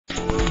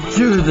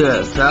do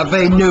this.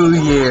 Happy New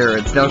Year.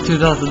 It's now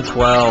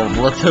 2012.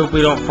 Let's hope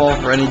we don't fall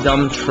for any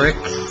dumb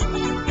tricks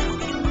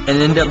and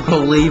end up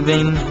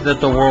believing that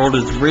the world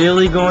is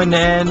really going to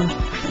end.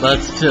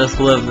 Let's just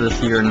live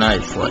this year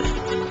nicely.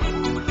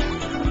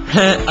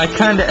 I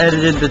kinda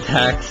edited the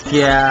text,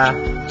 yeah.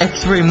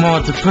 X-ray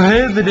mods are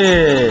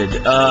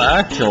prohibited.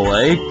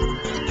 Actually,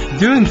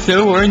 doing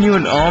so will earn you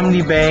an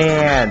Omni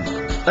Band.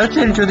 Let's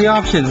enter the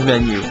options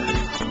menu.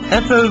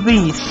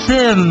 FOV,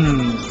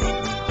 Sims,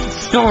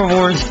 Star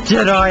Wars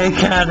Jedi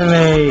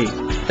Academy.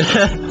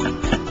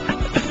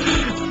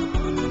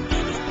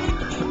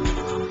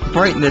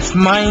 Brightness,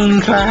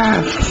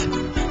 Minecraft.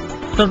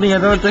 Something I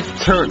don't think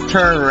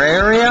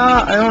Terraria?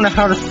 I don't know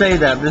how to say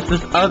that. This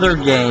is other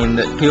game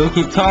that people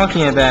keep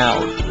talking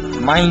about.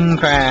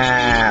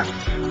 Minecraft.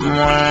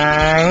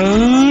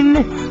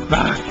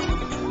 Minecraft.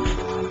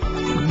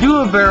 Do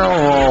a barrel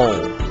roll.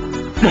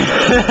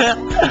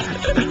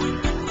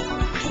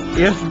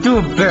 Yes, do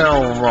a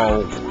barrel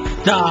roll.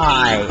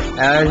 Die.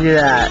 I'll do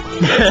that.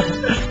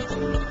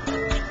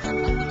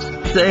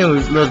 So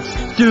anyways,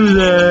 let's do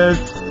this.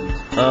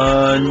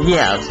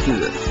 Yeah, let's do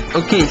this.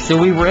 Okay, so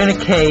we were in a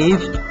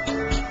cave,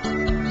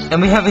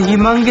 and we have a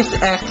humongous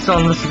X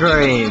on the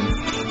screen.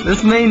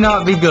 This may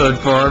not be good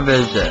for our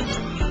vision.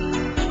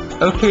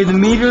 Okay, the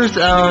meters,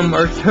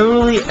 are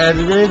totally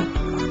edited,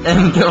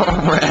 and they're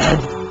all red.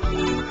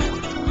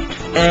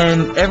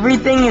 And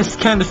everything is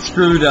kind of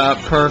screwed up,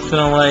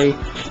 personally.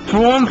 For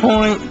one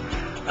point,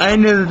 I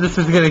knew that this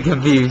was gonna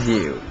confuse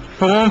you.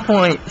 For one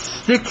point,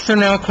 sticks are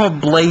now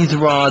called blaze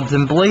rods,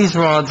 and blaze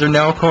rods are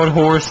now called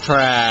horse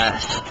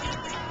trash.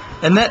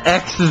 And that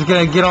X is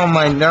gonna get on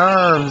my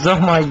nerves. Oh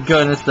my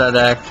goodness, that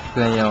X is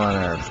gonna get on my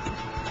nerves.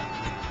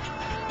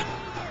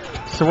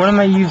 So what am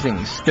I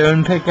using?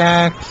 Stone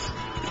pickaxe?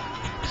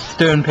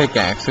 Stone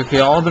pickaxe.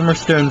 Okay, all of them are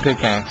stone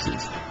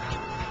pickaxes.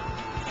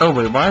 Oh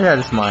wait, why did I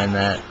just mine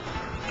that?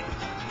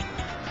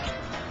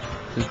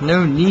 There's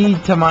no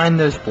need to mine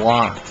those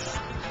blocks.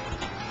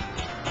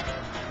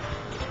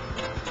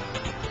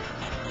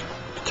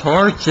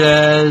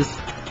 Torches!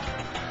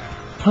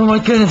 Oh my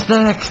goodness,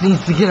 that X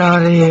needs to get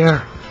out of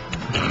here.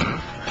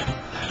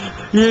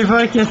 Yeah, you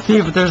probably can't see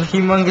it, but there's a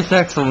humongous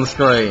X on the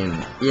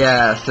screen.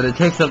 Yes, and it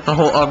takes up the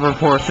whole upper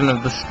portion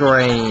of the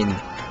screen.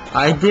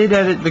 I did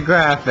edit the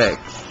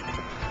graphics.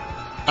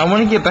 I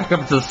want to get back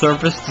up to the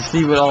surface to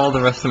see what all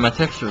the rest of my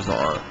textures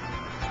are.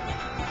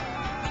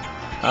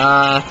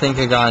 I think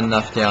I got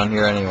enough down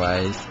here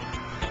anyways.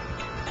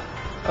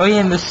 Oh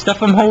yeah, and the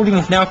stuff I'm holding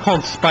is now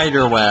called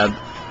spider web.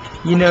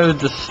 You know,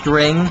 the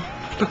string.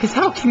 Because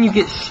how can you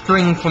get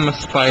string from a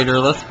spider?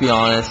 Let's be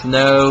honest.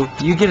 No,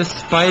 you get a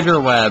spider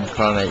web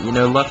from it. You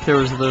know,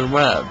 leftovers of the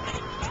web.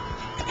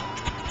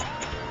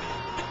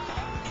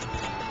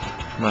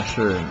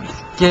 Mushrooms.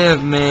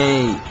 Give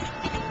me!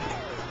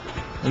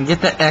 And get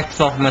the X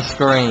off my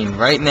screen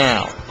right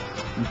now.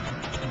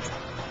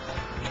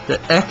 The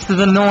X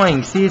is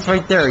annoying. See, it's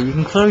right there. You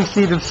can clearly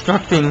see it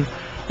obstructing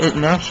it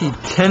and actually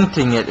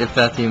tinting it, if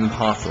that's even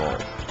possible.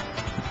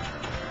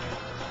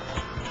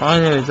 All I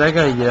know is I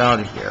gotta get out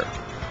of here.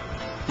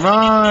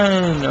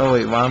 Run! Oh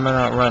wait, why am I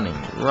not running?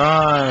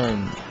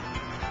 Run!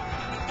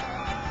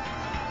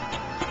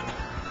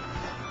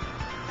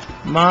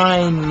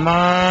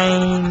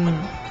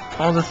 Mine!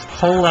 All this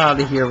coal out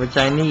of here, which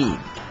I need.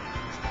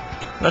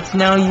 Let's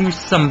now use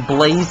some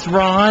blaze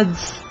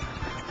rods.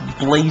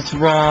 Blaze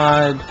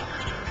rod.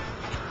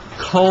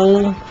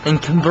 Coal.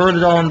 And convert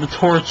it all into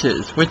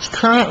torches, which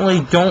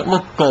currently don't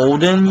look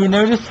golden. You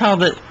notice how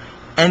that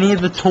any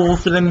of the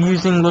tools that I'm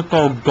using look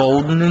all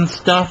golden and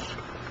stuff?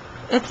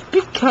 It's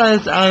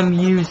because I'm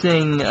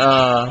using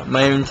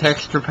my own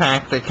texture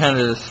pack that kind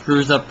of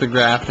screws up the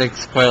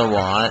graphics quite a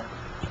lot.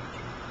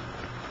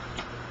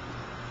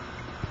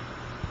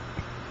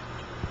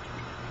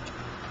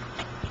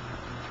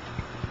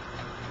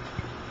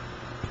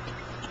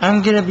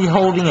 I'm gonna be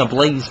holding a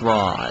blaze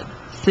rod.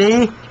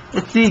 See?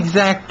 It's the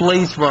exact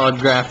blaze rod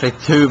graphic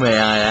too, may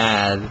I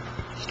add.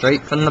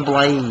 Straight from the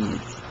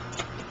blaze.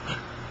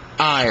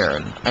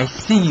 Iron. I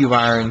see you,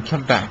 Iron.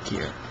 Come back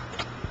here.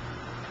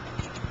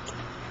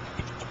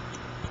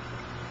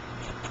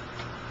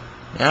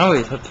 Now we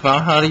have to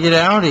find out how to get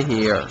out of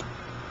here.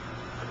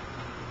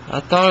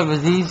 I thought it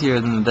was easier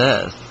than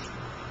this.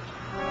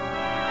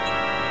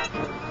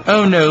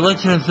 Oh no,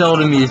 Legend of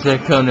Zelda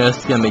music. Oh no,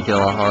 it's gonna make it a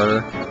lot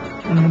harder.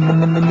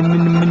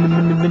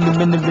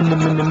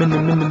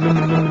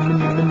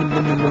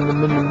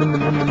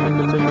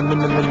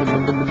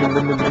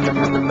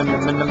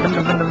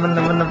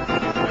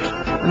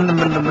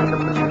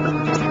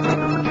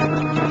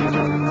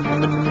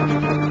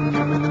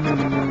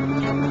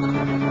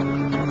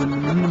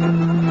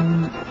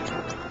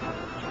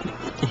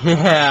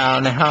 Yeah, I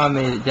don't know how I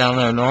made it down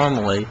there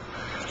normally.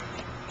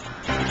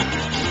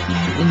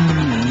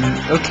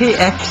 Okay,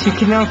 X, you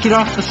can now get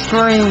off the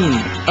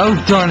screen! Oh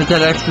darn it,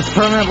 that X is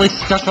permanently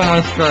stuck on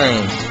my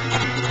screen.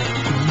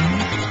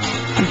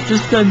 It's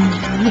just a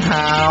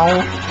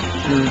how.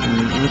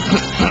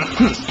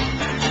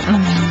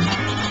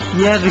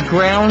 Yeah, the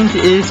ground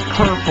is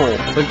purple.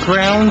 The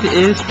ground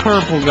is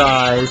purple,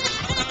 guys.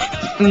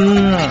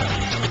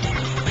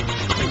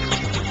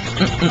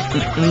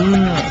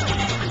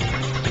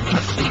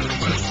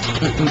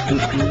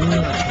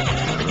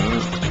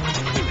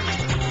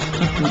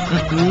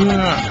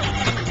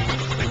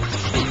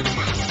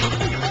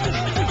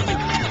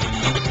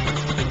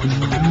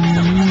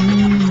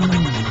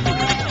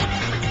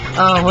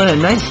 Oh, what a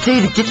nice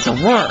day to get to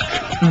work.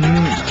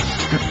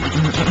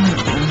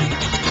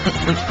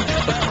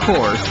 Of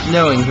course,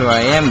 knowing who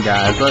I am,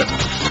 guys,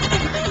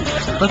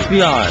 let's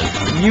be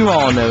honest. You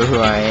all know who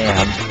I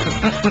am.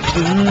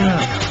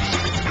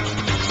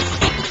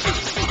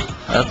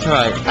 That's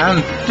right,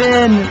 I'm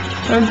Finn!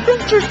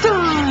 Adventure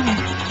time!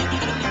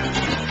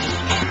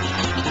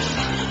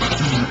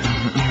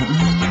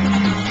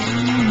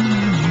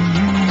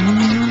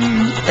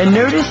 And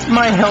notice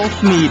my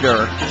health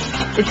meter.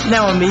 It's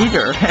now a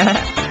meter.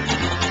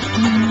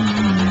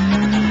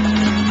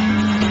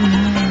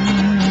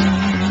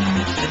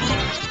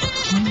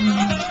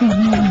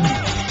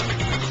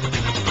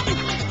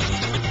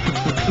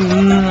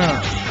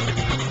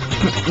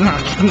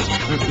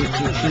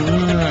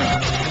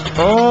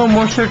 Oh,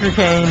 more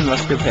sugarcane.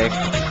 Let's go pick.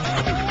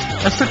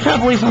 I still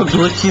can't believe how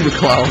glitchy the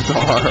clouds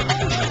are.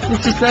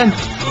 It's just then.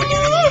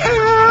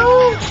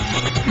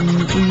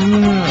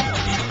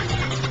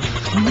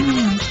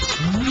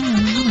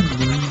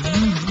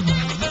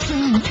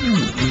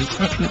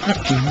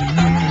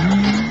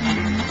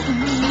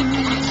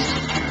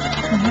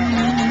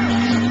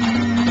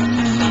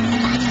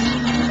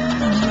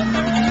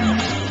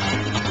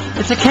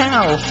 It's a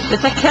cow!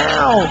 It's a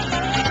cow!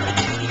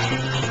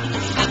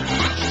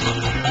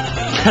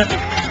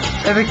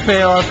 Epic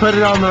fail, I put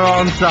it on the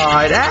wrong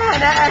side. Ah,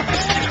 an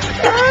X!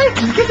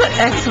 X! Get that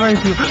X right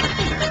through.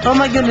 Oh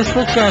my goodness,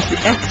 look guys, the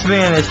X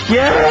vanished.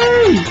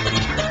 Yay!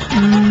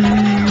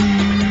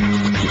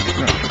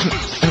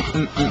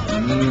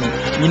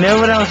 You know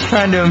what I was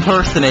trying to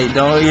impersonate,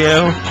 don't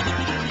you?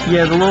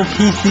 Yeah, the little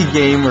PC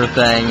gamer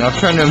thing. I was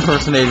trying to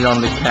impersonate it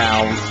on the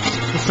cows.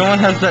 If someone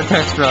has that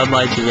texture, I'd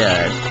like to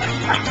get it.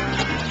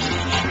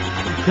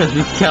 Because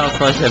these cows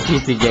must have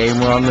PC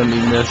gamer on them,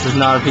 and this is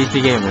not a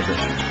PC gamer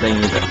thing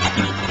either.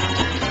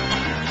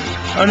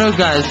 Oh no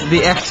guys,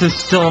 the X is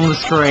still on the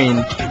screen.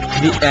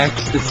 The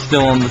X is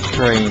still on the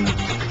screen.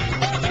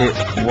 It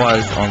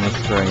was on the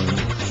screen.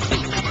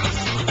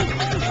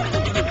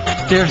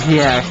 There's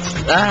the X.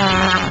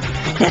 Ah!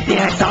 Get the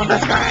X on the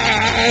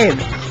screen!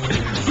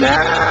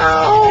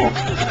 No!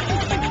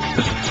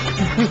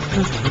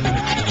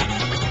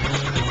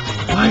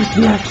 Why is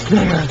the X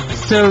there?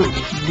 So,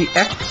 the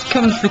X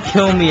comes to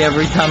kill me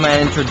every time I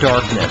enter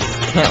darkness.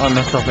 Can't let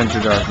myself enter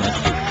darkness.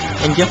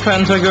 And guess what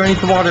happens when I go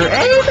underneath the water?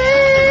 Amy!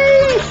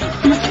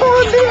 You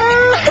pulled the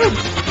X!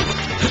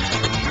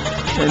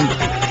 And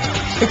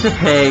it's a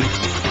pig.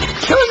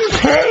 Kill the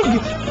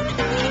pig!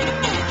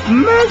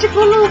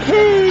 Magical little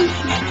pig!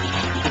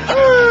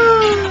 Oh!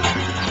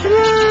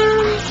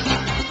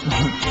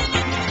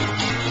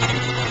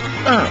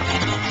 Oh.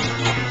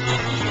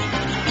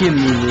 Give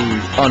me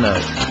these. Oh no.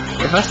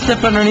 If I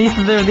step underneath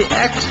of there, the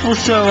X will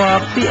show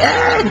up. The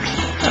X!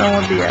 I don't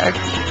want the X.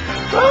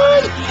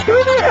 Run! Give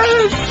me the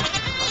X!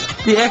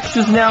 The X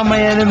is now my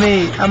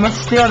enemy. I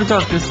must stay out of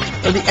darkness,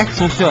 or the X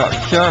will show up.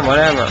 Sure,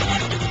 whatever.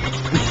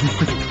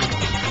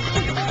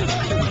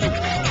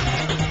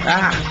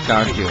 Ah!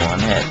 Got you on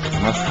hit.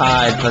 Must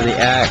hide for the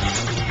X.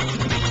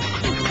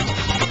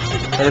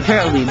 And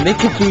apparently,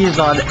 McAfee is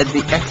on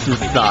the X's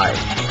side.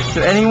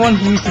 So anyone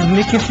who uses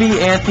McAfee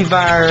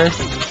antivirus,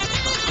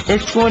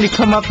 it's going to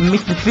come up and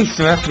make the face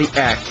the rest of the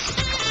X.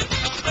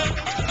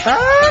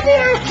 Ah, the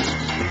X!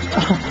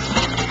 Oh.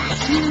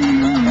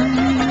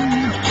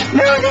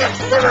 No, the X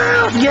is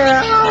out! Get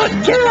out!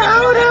 Get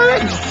out,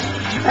 X!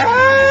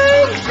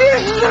 X! The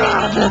X is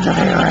out! That's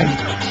right.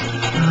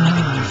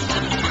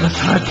 Let's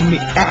hide from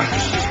the X.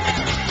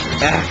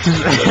 X is...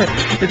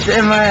 it's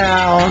in my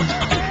house.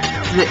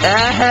 The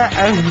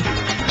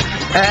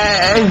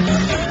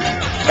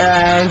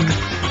Eggs.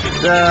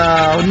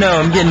 Oh, no,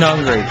 I'm getting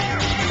hungry.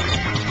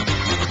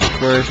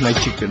 Where's my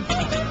chicken?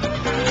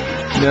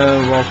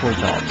 No, raw pork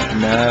chop.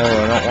 No,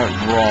 I don't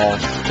want raw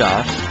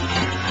stuff.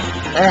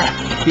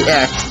 The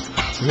X.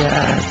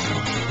 Yes.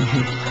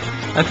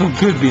 I feel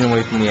good being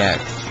away from the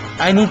X.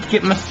 I need to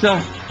get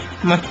myself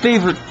my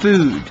favorite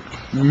food.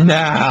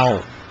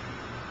 Now.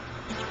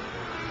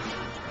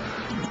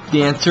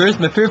 The answer is,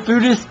 my favorite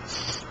food is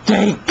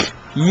steak.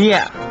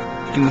 Yeah.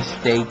 Give me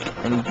steak.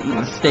 I need to eat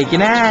my steak.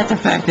 And it's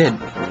affected.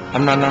 No.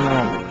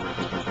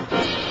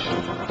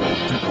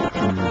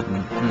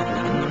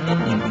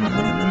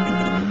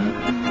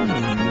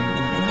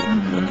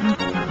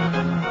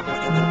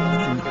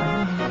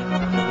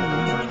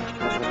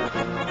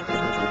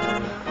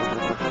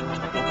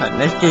 Alright,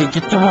 let's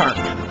get to work.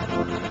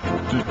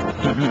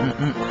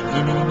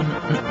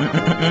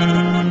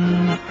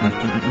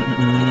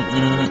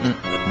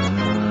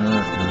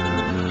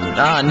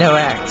 Ah, no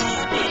X.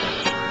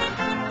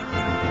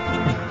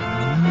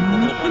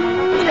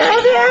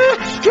 The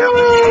X, kill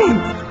me!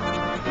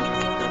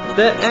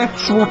 that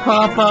X will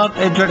pop up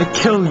and try to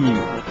kill you.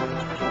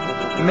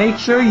 Make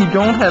sure you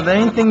don't have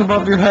anything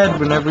above your head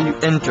whenever you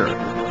enter.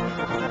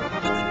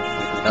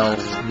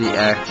 Else the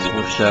X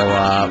will show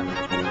up.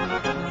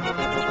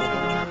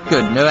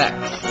 Good, no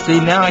X. See,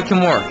 now I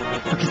can work,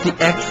 because the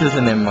X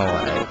isn't in my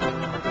way.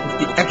 If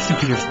the X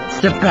appears,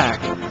 step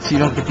back, so you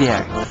don't get the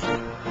X.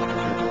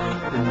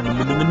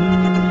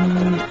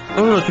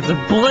 Oh, look, it's a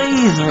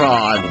blaze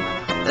rod!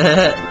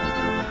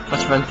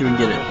 Let's run through and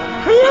get it.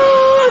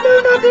 Oh, no,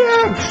 not the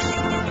X!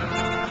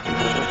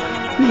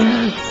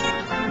 Yes!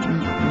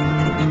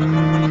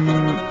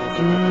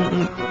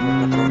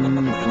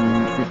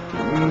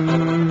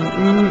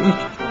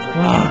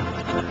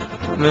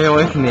 Stay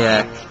away from the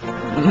X.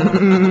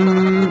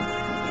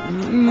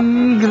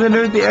 Because I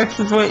know the X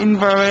is waiting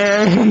for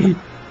me.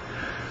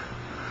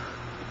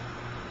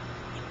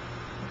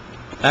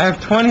 I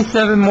have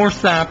 27 more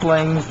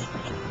saplings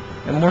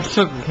and more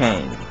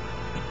sugarcane.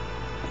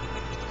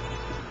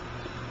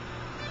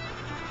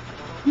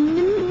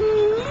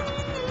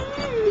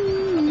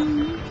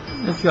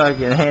 This guy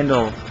can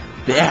handle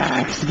the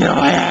X. Get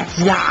away, X!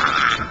 Yeah!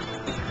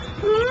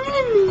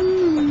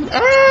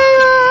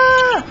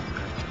 Ah!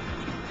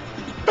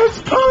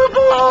 It's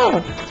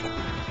purple!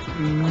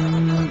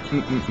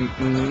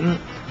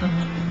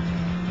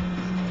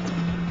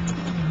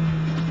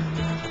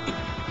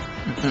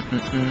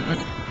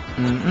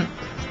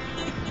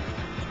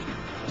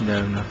 No,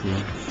 not the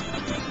X.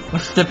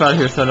 Let's step out of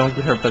here so I don't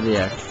get hurt by the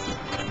X.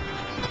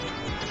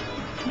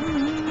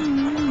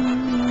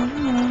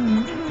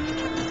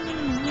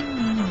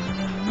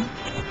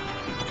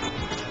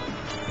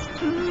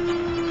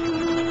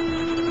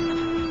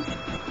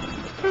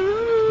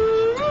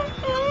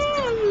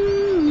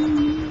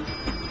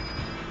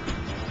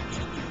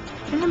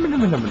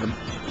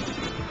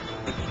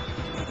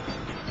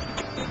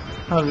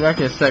 I'll be back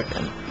in a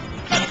second.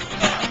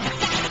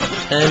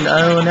 And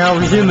I will now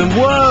resume. And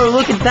whoa,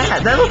 look at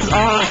that! That looks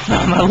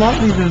awesome! I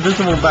love these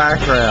invisible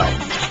backgrounds.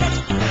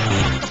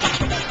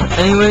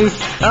 Anyways,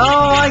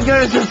 oh my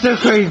goodness, it's so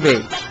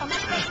creepy!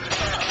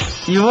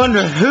 You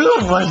wonder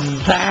who was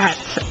that?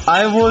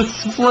 I will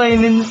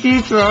explain in the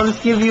future. I'll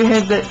just give you a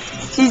hint that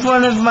she's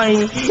one of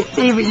my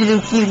favorite little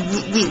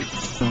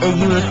cuties. And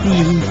you will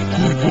see who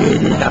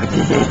did it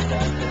after this.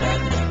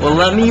 Well,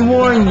 let me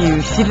warn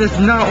you, she does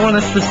not want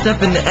us to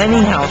step into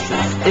any houses.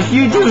 If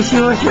you do, she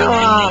will show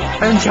up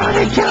and try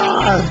to kill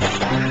us!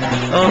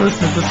 Oh, this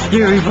is the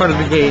scary part of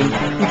the game.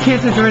 You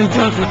can't enter any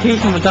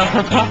teleportation without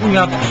her popping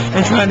up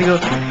and trying to go,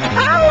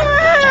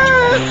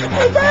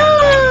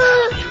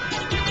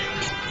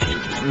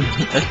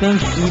 I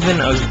think even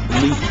a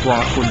leaf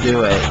block will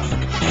do it.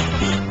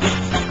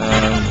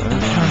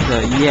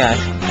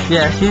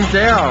 Yeah, she's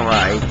there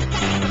alright.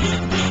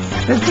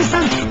 It's just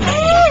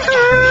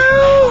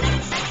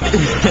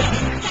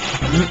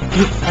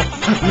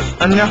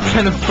I'm now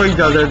kind of freaked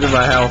out into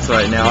my house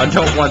right now. I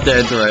don't want to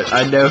enter it.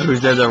 I know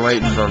who's in there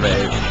waiting for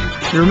me.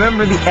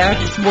 Remember the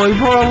X? Well, you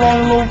brought along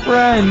a little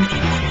friend.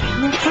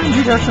 Little friend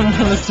who doesn't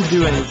want us to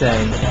do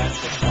anything.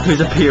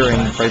 Who's appearing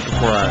right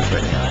before us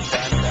right now.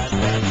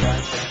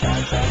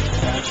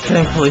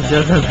 Thankfully, she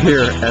doesn't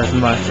appear as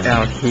much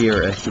out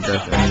here as she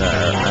does in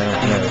there. I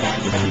don't know if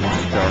she's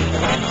darker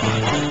or not.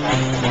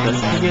 Does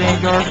she get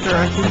any darker?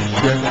 I think she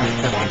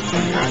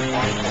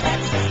doesn't.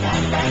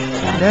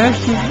 No,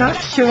 she's not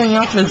showing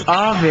up as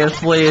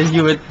obviously as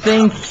you would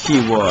think she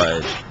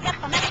would.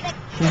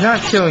 She's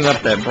not showing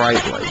up that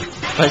brightly.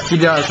 But she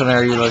does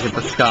whenever you look at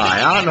the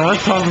sky. I don't know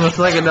what's causing the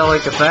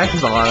psychedelic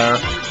effects on her.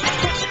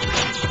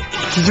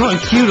 She's going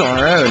cute on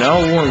her own,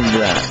 I'll warn you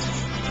that.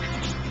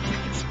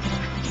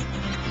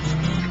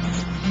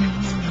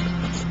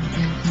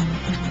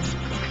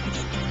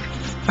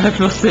 I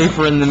feel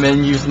safer in the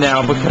menus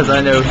now because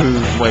I know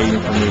who's waiting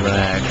for me when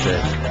I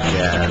exit.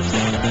 Yes.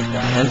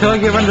 Until I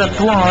get rid of that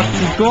block,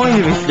 she's going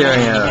to be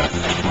staring at us.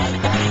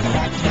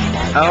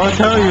 I will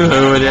tell you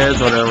who it is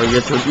whenever we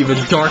get to an even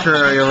darker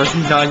area where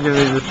she's not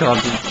giving me this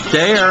constant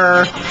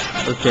stare.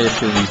 Okay,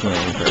 so we can't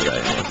enter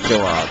that. Let's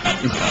go up.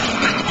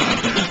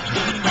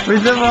 We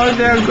step on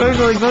down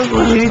quickly,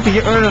 we need to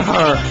get rid of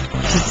her.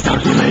 She's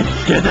stuck in me.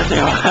 Get that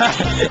thing away.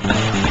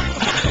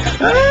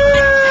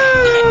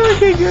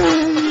 Okay,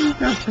 good.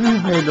 That's me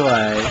fade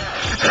away.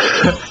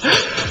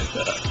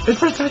 It's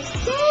such a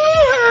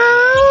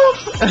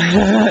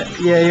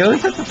yeah, you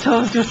always have to tell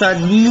us your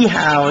son ni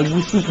hao and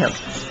you see him.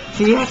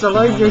 So you have to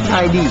learn your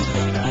Chinese.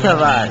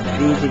 Come on,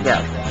 easy go.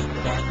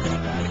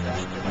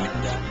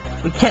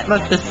 We can't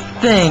let this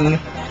thing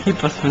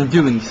keep us from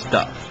doing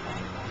stuff.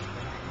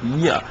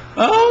 Yeah.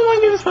 Oh my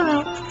goodness, what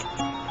out?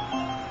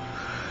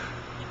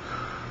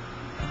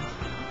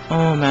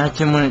 Oh,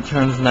 imagine when it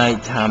turns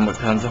nighttime, what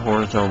kinds of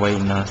horrors are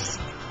awaiting us.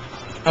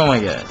 Oh my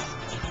goodness.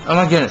 Oh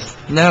my goodness.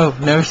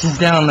 No, she's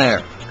down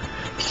there.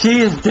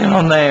 She is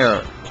down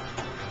there.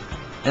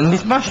 And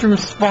these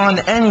mushrooms spawn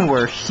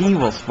anywhere, she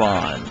will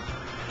spawn.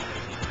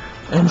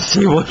 And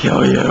she will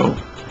kill you.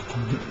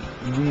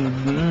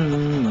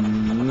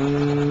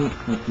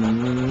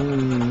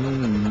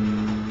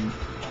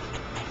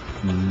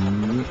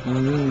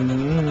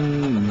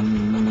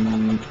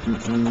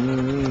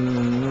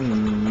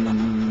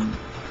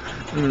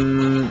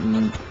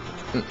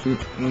 Oh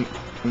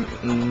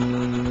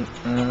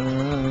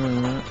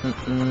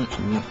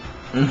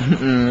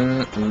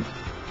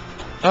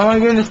my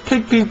goodness,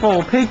 pig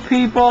people! Pig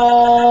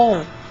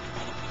people!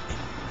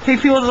 Pig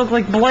people look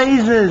like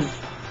blazes!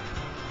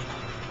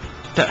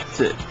 That's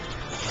it.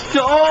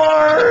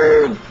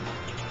 Start!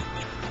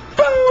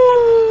 Boom!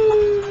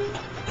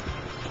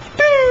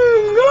 Boom!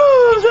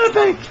 Oh, it's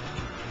epic!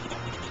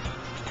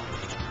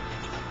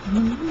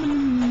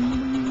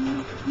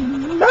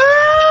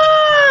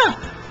 Ah!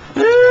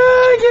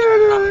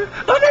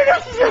 Oh no,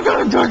 she's gonna go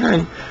towards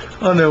me!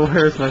 Oh no,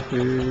 where's my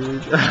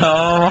food?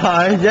 Oh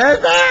my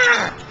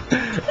goodness!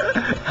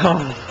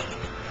 Oh,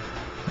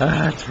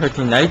 it's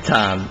freaking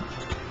nighttime.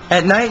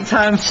 At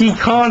nighttime, she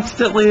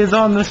constantly is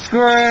on the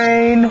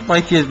screen,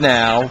 like she is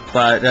now,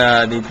 but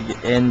I need to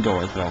get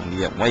indoors so I can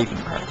get away from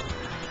her.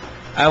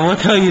 I will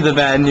tell you the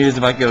bad news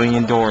about going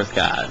indoors,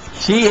 guys.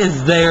 She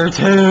is there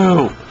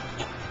too!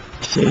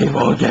 She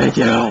will get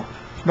you!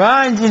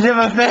 Run, she's in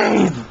my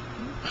face!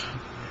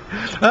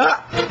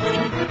 Ah!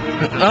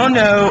 Oh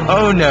no,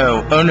 oh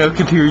no, oh no,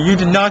 computer, you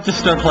did not just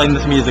start playing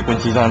this music when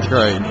she's on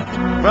screen.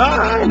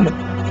 Run!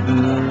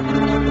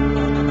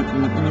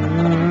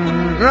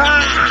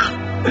 Ah!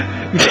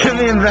 Get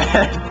me in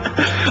bed!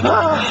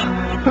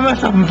 Ah! Put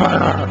myself in front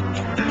of her!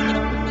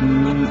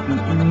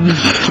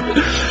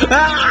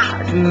 Ah!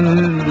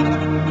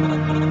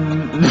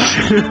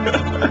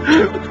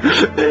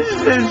 This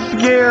is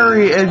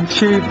scary and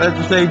cheap at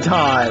the same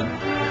time.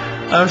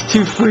 I was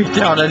too freaked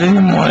out, I didn't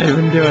even want to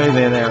even do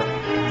anything there.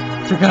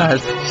 So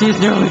guys, she's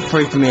nearly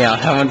freaked me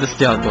out. I want to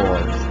stay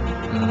outdoors.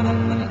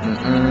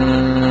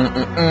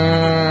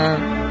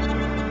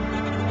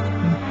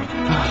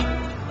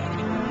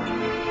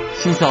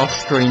 She's off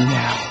screen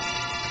now.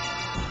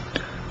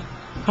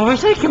 I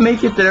wish I could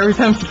make it that every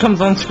time she comes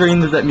on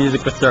screen that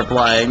music would start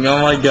playing.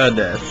 Oh my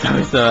goodness, that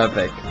was so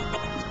epic.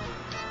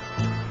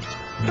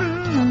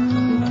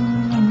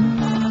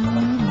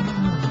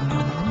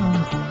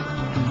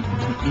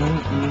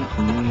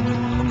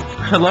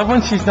 I love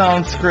when she's not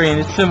on screen,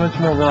 it's so much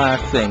more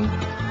relaxing.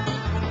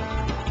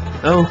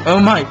 Oh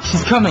my,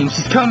 she's coming,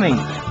 she's coming!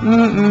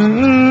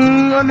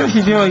 Oh no,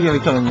 she's really gonna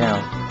be coming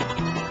now.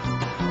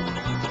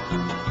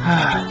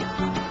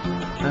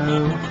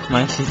 Oh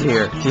my, she's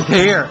here, she's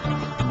here!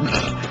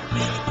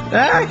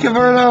 Ah,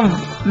 convert him!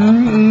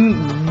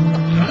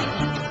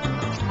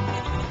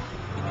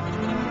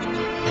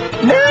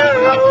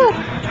 No!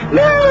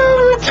 No!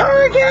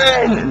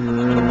 Turrican!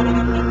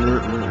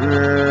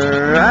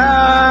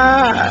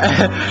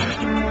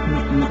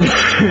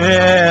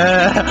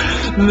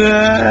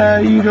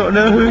 You don't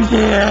know who she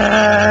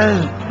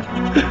is,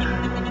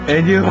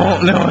 and you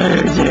won't know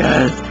who she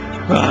is.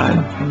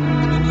 Run!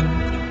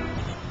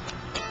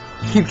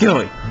 Keep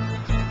going.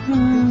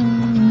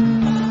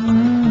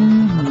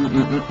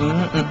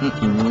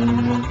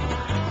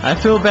 I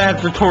feel bad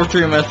for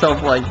torturing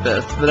myself like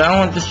this, but I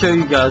want to show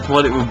you guys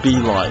what it would be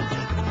like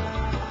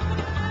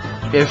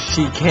if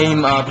she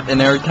came up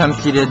and every time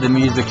she did the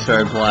music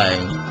started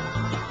playing.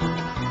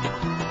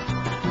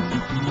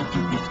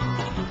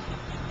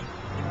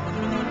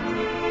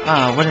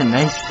 Ah, what a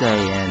nice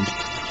day, and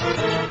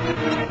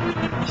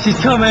she's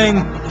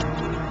coming!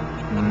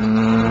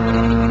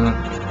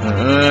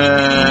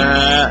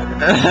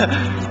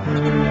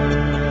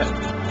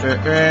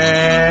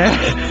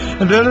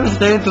 I'm gonna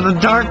stay into the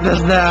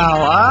darkness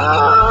now!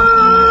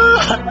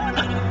 Ah!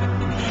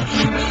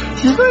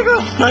 She's like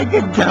a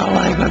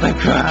psychedelic with a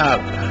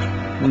crap!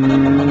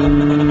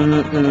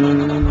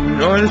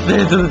 I want to stay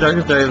into the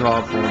darkest area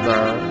possible,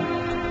 though.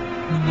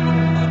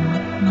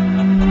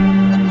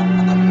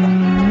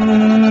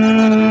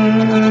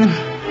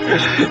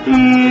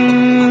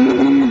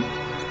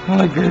 Oh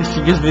my goodness,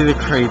 she gives me the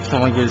creeps. Oh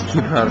my goodness,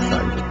 keep her out of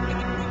sight.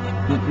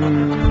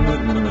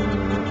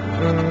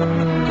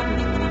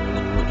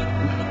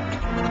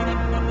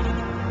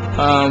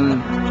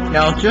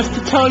 Now just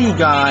to tell you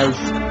guys,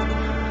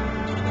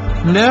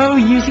 no,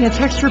 using a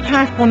texture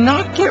pack will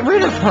not get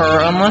rid of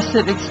her unless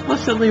it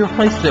explicitly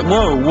replaces it.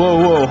 Whoa, whoa,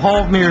 whoa,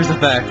 Hall of Mirrors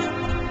effect.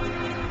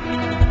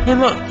 Hey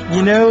look,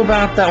 you know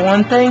about that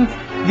one thing?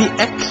 The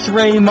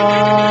X-ray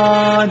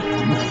mod!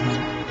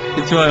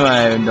 It's one of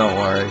my own, don't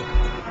worry.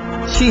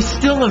 She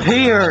still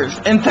appears!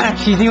 In fact,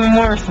 she's even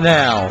worse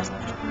now!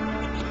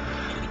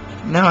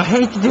 Now, I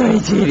hate to do any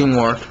cheating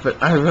work,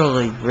 but I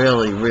really,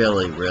 really,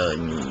 really, really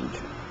need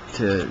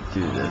to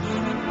do this.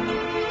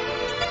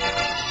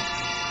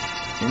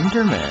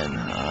 Enderman,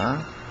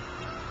 huh?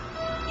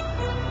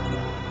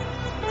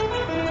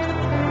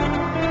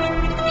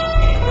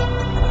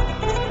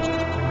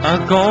 Our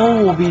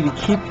goal will be to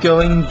keep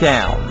going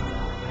down.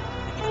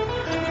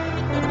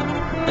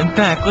 In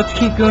fact, let's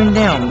keep going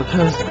down,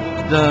 because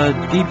the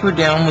deeper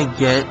down we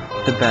get,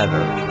 the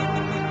better.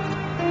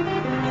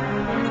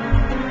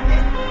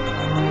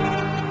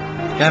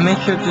 Gotta make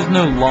sure there's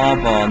no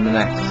lava on the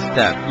next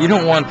step. You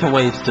don't want to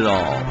waste it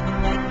all.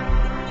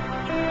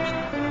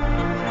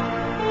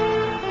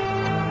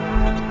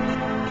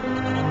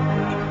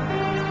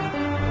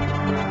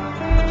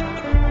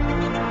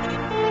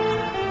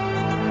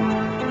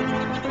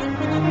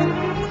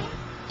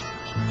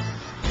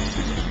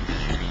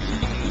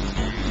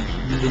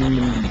 Oh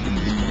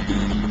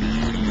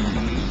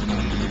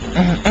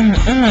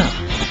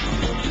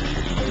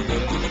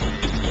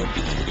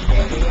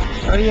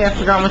yeah, I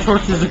forgot my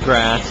torches of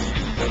grass.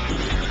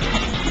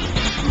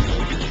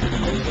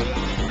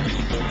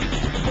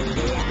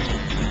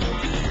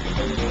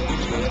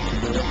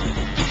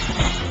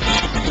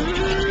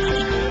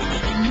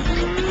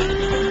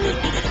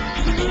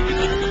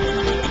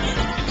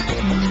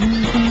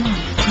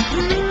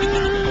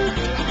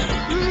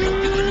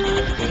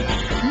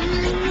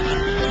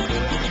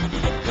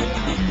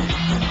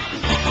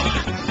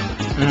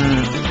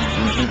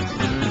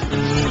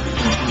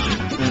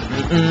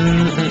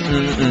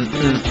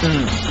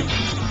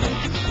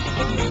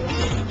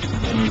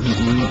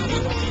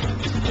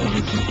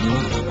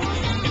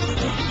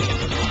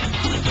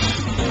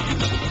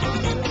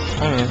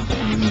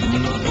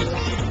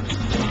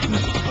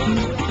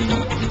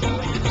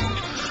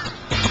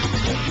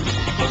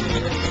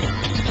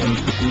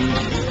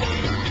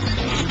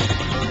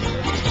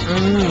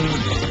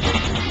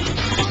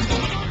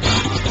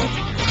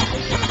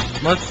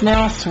 Let's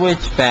now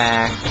switch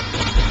back.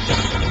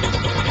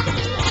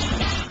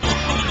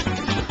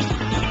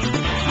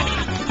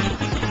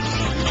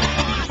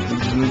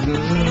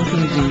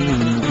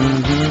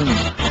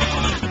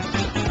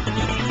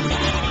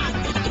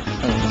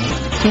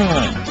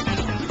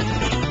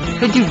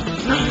 Could you?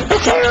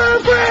 It's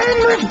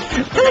Herobrine!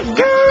 Let's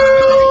go!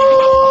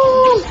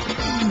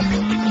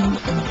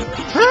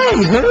 Hey,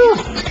 who?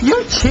 You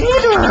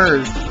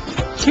cheaters!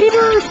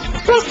 Cheaters!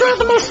 Don't start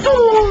my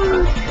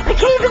store! I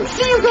can't even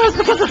see you guys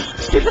because of the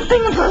stupid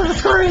thing in front of the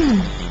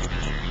screen!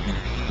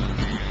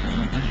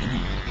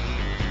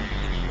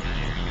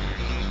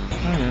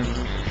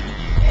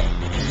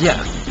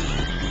 Yes.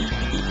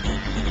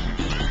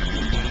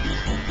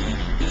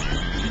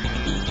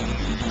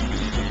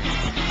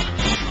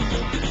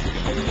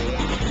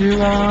 Do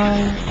I?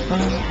 Oh,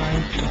 I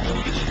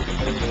don't.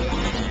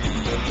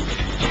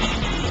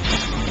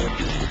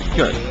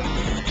 Good.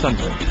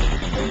 Something.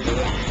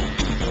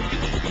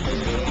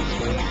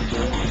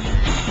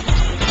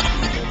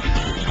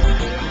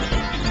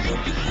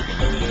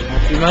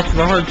 You must have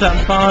a hard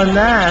time following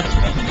that.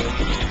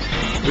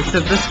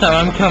 Except this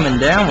time I'm coming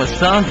down with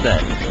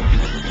something.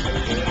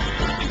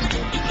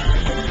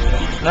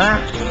 Ah.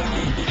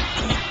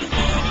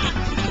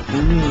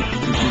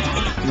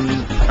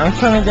 I'm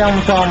coming down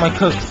with all my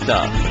cooked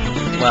stuff.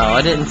 Wow,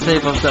 I didn't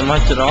save up that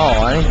much at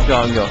all. I need to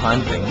go and go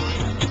hunting.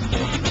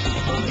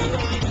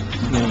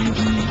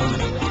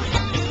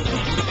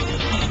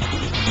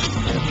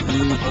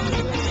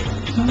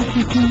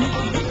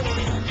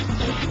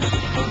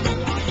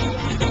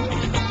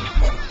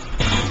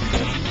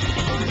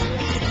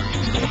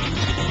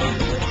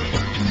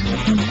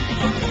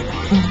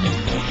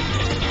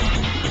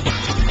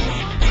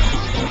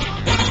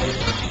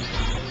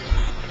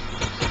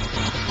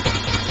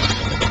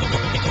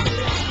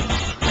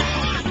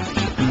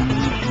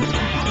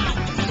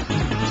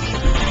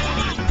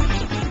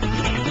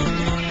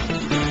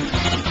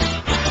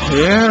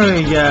 Here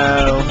we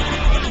go.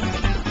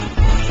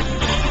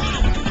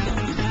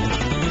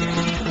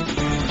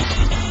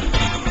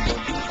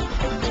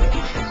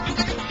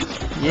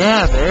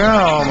 Yeah, there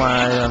are all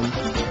my items.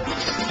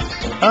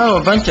 Oh,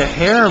 a bunch of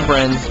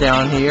Herobrines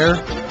down here.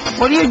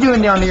 What are you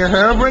doing down here,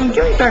 Herobrine?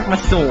 Give me back my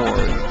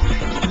sword.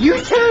 You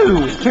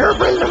too!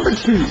 Herobrine number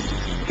 2.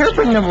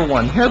 Herobrine number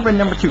 1. Herobrine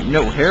number 2.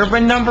 No,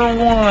 Herobrine number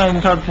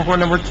 1 comes before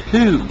number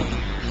 2.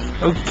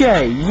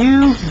 Okay,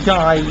 you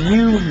die,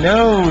 you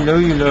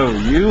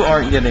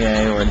aren't getting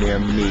anywhere near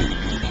me.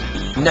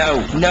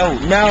 No,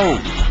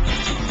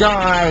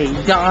 die,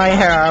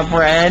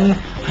 Herobrine.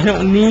 I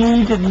don't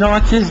need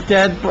Notch's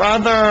dead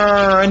brother.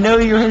 I know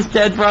you're his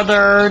dead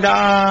brother.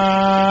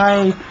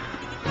 Die,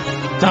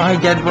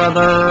 dead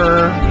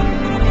brother.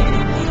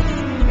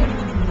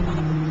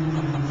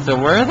 So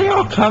where are they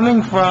all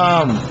coming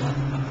from?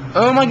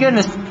 Oh my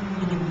goodness.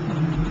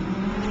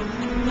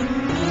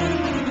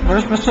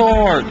 Where's my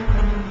sword?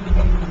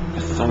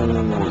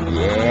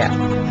 Yeah.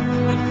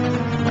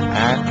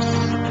 Axe.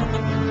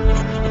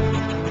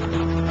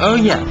 Oh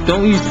yeah,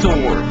 don't use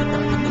sword.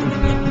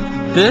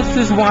 This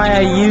is why I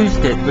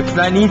used it, because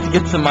I need to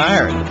get some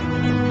iron.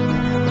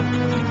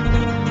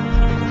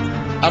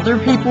 Other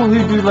people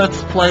who do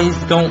Let's Plays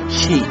don't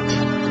cheat.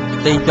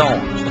 They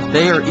don't.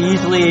 They are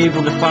easily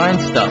able to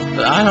find stuff,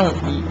 but I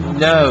don't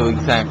know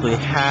exactly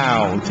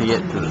how to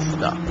get to the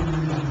stuff.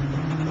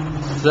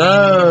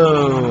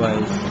 So,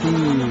 I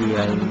see,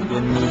 I'm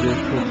gonna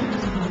need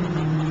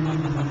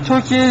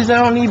torches, I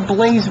don't need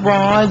blaze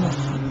rods.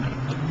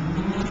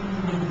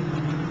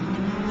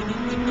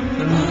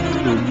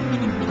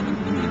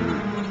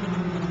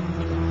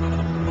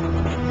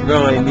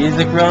 Really,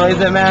 music really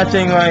isn't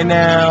matching right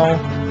now.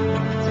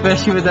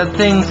 Especially with that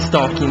thing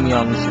stalking me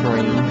on the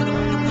screen.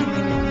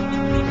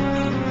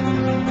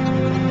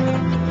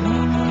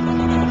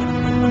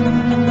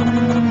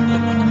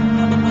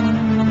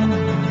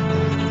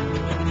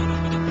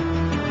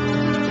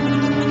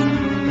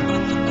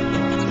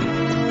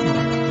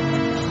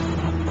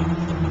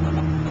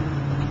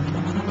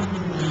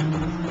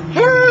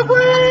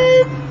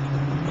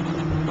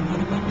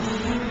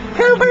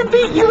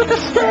 Not you with the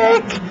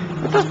stick!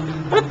 With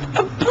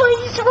a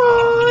blaze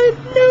rod!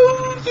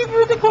 No! Keep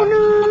you in the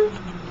corner!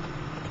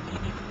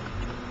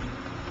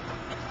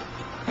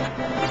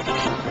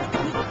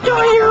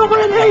 Die here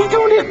already! Hey,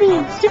 don't hit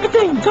me! Stupid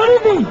thing!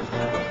 Don't hit me!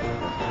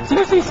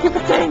 Seriously,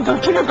 stupid thing!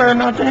 Don't you ever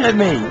not to hit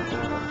me!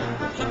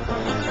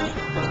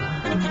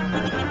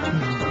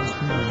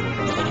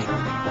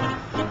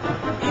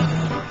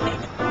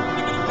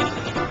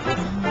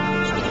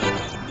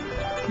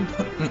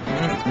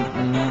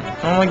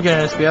 Oh my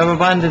goodness, we have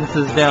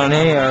abundances down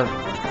here.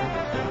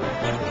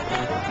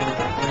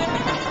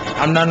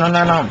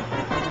 No.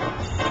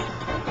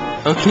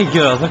 Okay,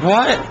 good. I was like,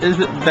 what? Is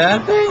it a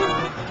bad thing?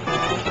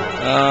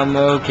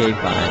 Okay,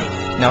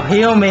 fine. Now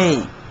heal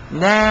me!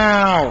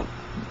 Now!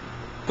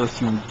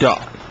 Lest you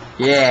die.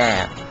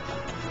 Yeah!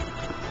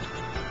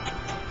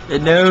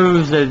 It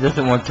knows that it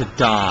doesn't want to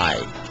die.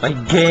 Like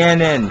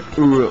Ganon,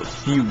 or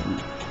else you will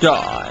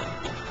die.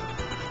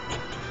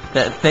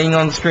 That thing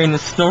on the screen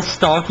is still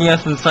stalking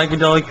us in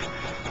psychedelic,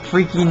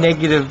 freaky,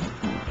 negative,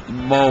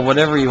 well,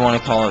 whatever you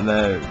want to call it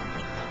mode.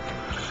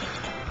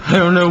 I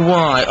don't know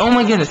why. Oh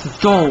my goodness, it's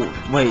gold!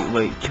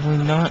 Wait, can we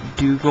not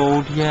do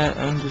gold yet?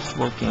 I'm just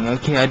looking.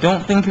 Okay, I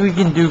don't think we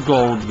can do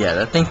gold yet.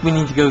 I think we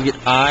need to go get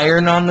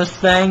iron on this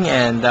thing,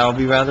 and that'll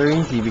be rather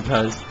easy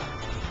because,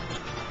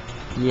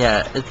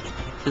 yeah,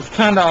 it's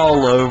kind of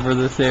all over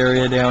this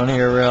area down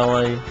here,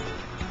 really.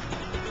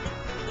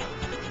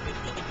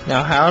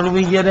 Now, how do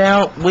we get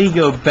out? We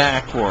go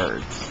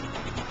backwards.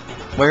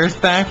 Where's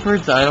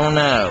backwards? I don't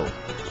know.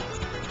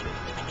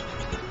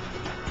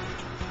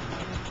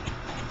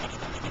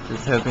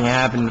 Just hoping I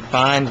happen to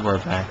find where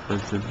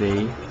backwards would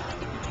be.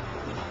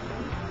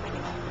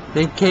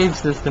 Big cave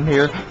system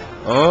here.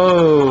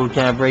 Oh,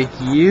 can I break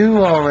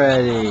you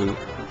already?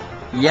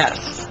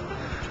 Yes.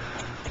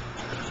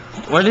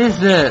 What is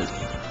this?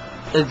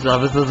 It's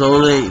Officer's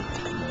Elite.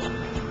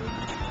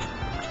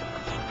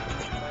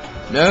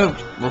 Nope,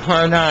 we're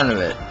part 9 of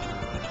it.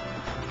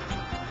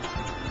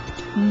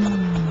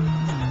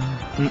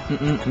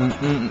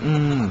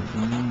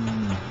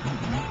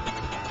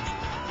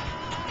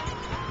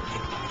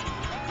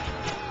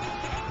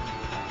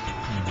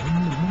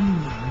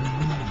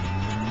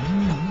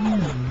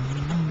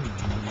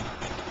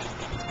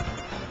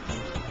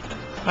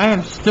 I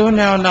am still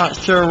now not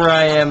sure where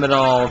I am at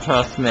all,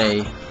 trust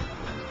me.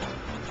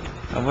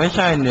 I wish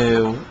I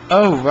knew.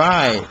 Oh,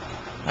 right.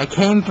 I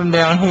came from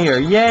down here.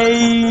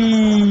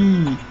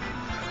 Yay!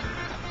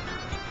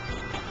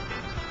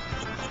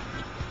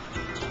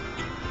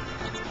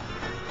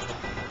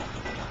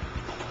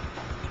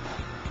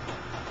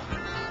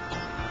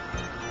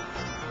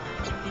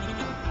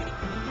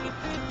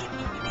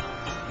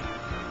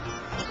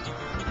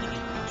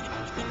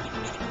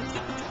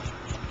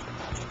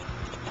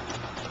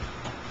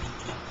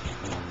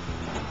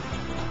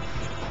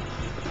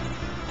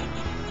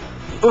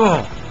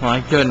 Oh,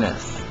 my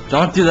goodness.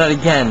 Don't do that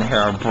again,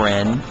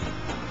 Herobrine.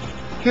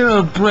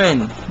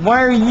 Herobrine,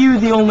 why are you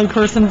the only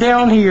person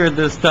down here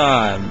this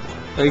time?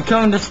 Are you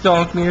coming to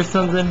stalk me or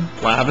something?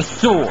 Well, I have a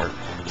sword.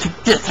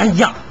 Take this,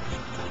 hiya!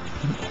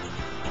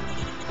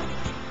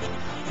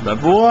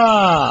 Level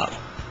up!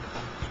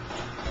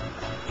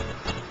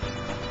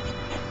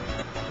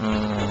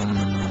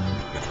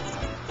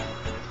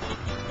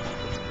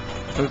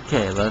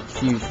 Okay,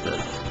 let's use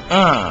this.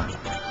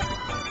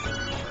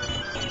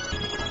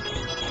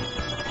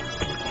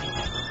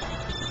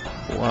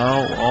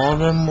 Well, all of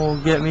them will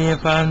get me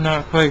if I'm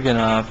not quick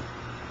enough.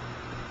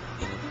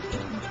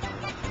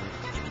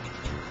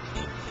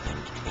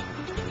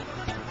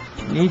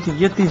 Need to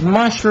get these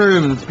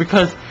mushrooms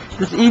because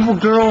this evil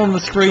girl on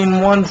the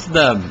screen wants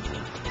them.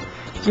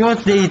 She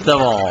wants to eat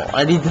them all.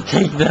 I need to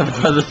take them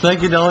for the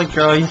psychedelic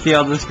girl you see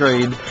on the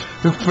screen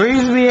who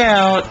freaks me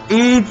out,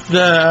 eats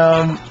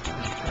them.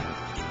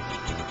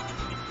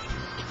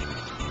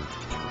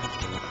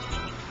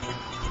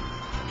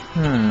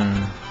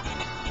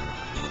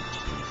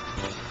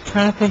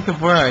 Trying to think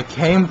of where I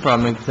came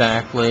from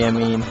exactly. I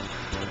mean,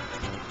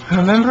 I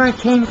remember I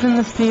came from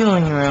the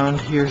ceiling around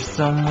here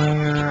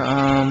somewhere.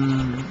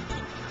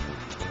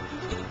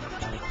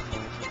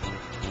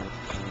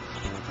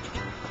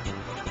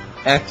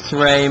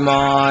 X-ray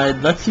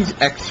mod. Let's use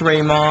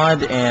X-ray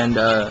mod and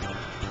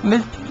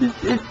it's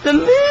the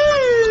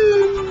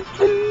moon.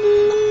 The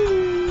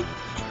moon.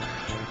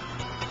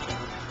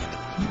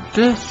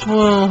 This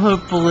will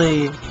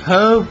hopefully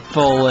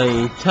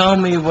tell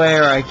me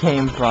where I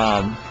came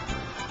from.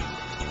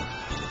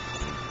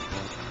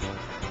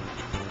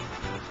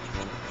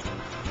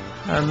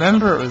 I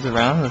remember it was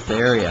around this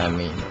area, I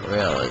mean,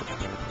 really.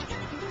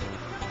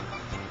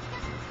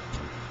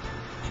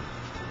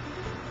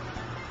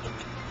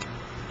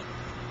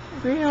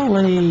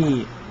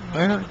 Really?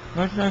 Where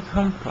did I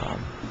come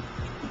from?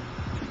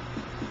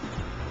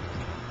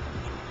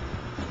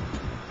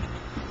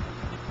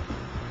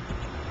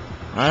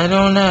 I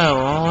don't know.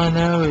 All I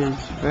know is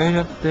right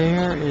up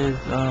there is,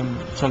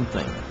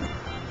 something.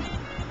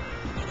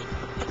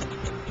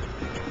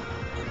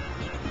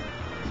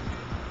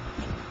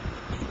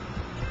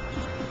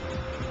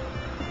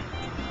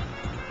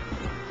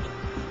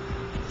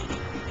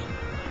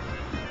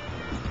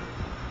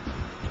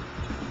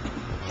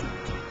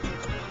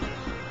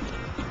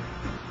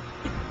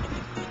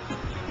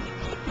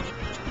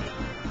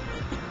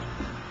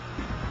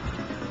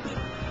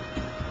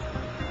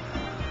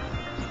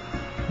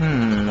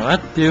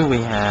 What do we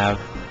have?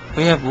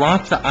 We have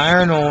lots of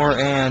iron ore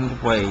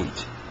and...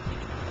 wait.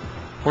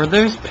 Were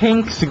those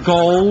pinks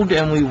gold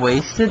and we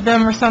wasted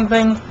them or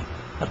something?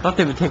 I thought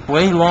they would take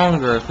way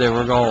longer if they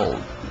were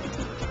gold.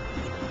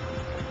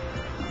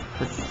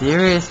 But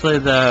seriously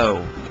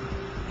though...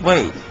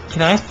 Wait,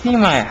 can I see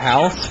my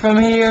house from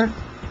here?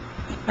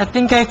 I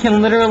think I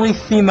can literally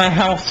see my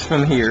house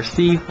from here.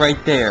 See,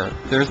 right there.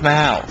 There's my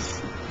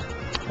house.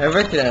 I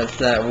recognize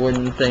that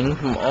wooden thing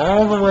from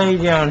all the way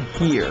down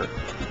here.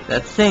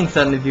 That's saying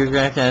something if you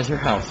recognize your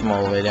house from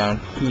all the way down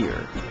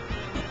here.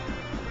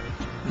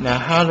 Now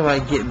how do I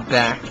get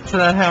back to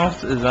that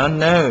house is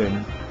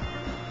unknown.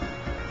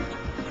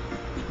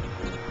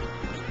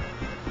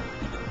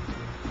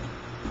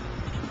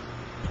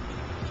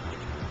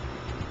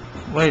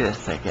 Wait a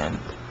second.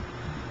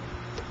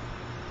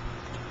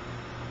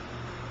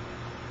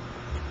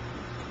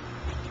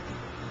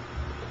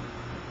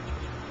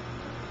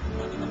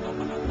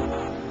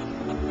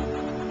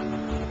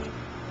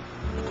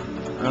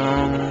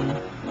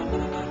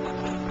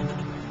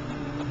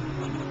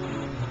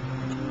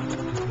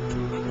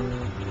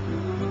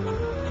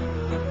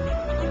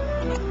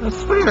 I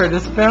swear, I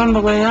just found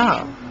the way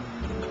up.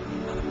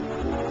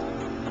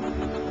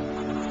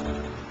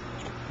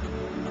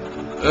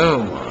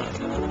 Oh my.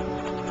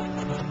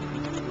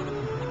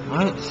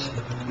 What?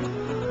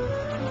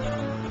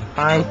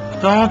 I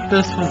thought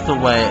this was the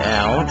way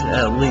out,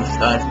 at least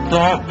I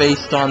thought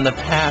based on the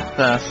path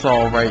that I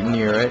saw right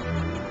near it.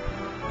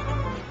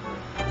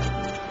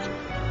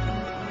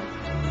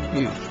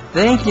 You'd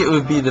think it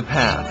would be the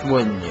path,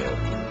 wouldn't you?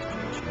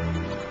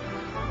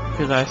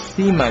 Because I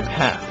see my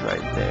path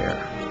right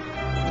there.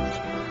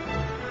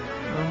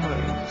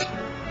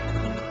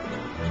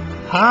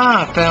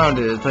 Ha! I found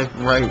it! It's like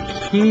right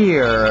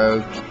here!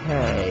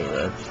 Okay,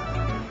 let's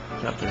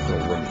got these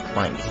little wooden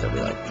planks that we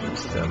like to use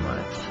so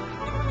much.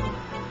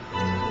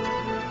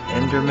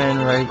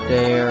 Enderman right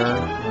there.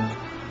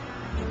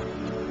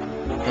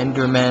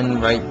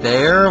 Endermen right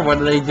there? What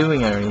are they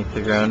doing underneath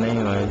the ground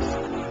anyways?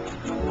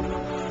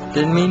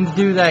 Didn't mean to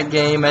do that,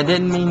 game. I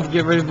didn't mean to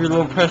get rid of your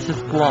little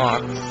precious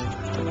blocks.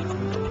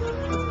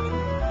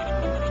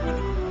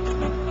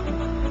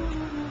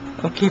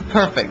 Okay,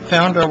 perfect.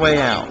 Found our way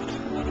out.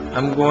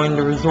 I'm going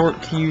to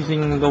resort to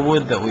using the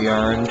wood that we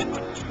earned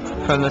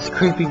from this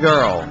creepy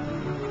girl.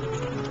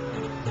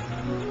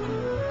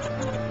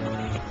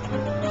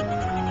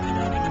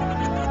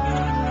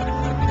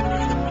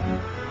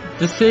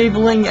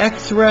 Disabling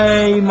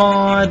X-ray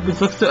mod, which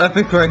looks so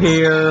epic right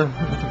here.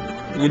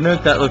 You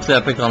note that looks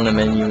epic on the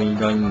menu when you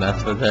don't even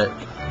mess with it.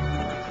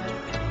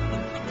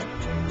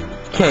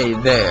 Okay,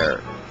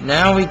 there.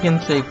 Now we can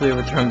safely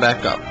return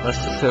back up. Let's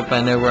just hope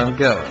I know where I'm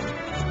going.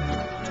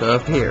 So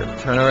up here,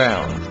 turn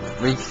around.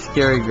 Reach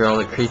scary girl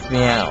that creeps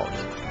me out.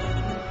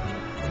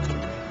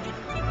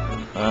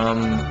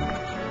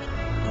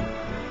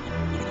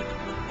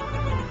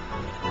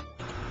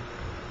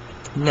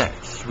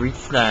 Next,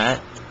 reach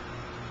that.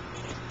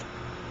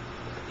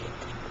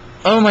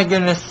 Oh my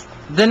goodness.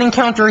 Then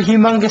encounter a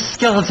humongous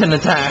skeleton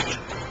attack.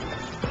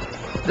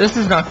 This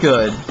is not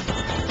good.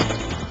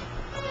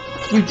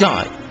 You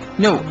die.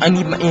 No, I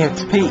need my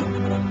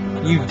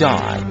EXP. You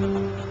die.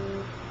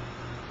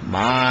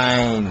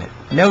 Mine.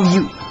 No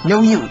you.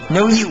 No you.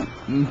 No you.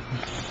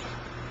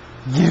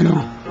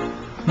 You.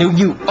 No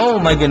you. Oh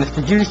my goodness,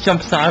 did you just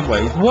jump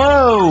sideways?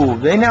 Whoa!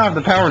 They now have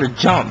the power to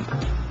jump.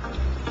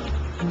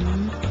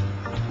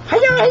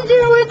 I do.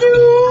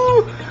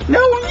 No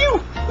you.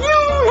 You.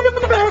 Hit him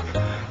in the back.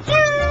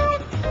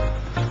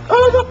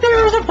 Oh, look,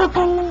 there's a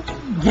purple!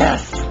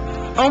 Yes!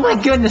 Oh my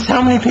goodness,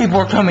 how many people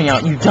are coming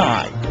out? You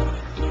die!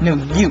 No,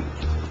 you!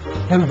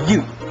 No,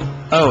 you!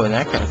 Oh, and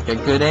that guy's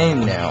got good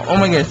aim now. Oh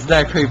my goodness, is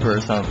that a creeper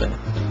or something?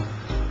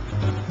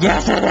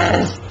 Yes, it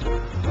is!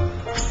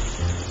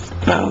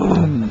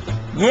 Boom!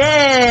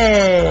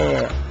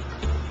 Yeah!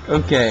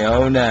 Okay,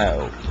 oh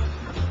no.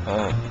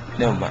 Oh,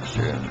 no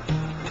mushroom.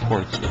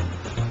 Torch it.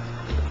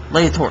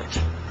 Lay a torch.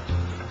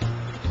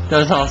 That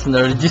was awesome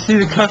though. Did you see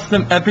the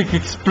custom epic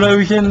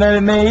explosion that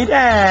it made?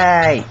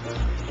 Hey!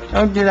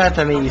 Don't do that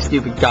to me, you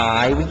stupid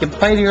guy. We can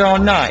fight here all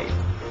night.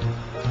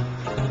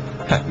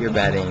 Cut your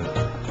bad aim.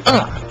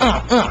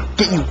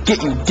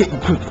 Get you.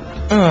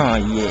 Oh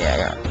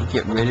yeah, I gotta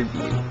get rid of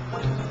you.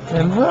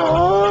 And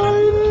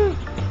run!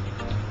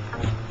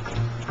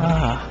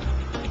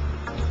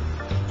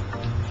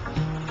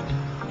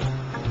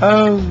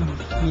 Oh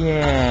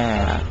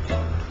yeah.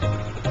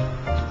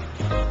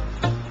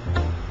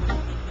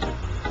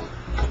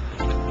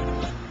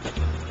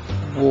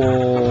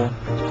 Wool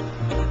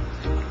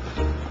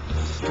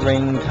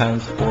string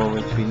times 4,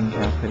 which we can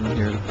put in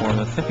here to form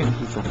a second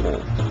piece of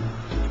wool.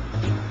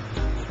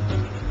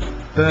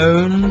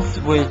 Bones,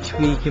 which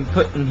we can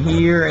put in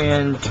here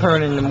and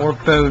turn into more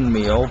bone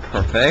meal.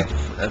 Perfect.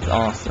 That's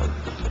awesome.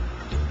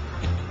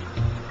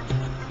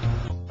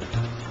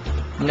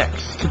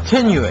 Next,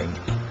 continuing.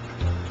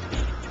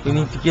 We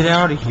need to get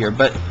out of here,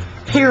 but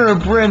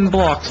Herobrine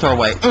blocks our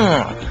way.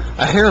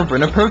 A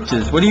Herobrine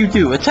approaches. What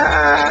do?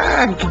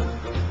 Attack!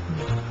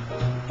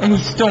 And he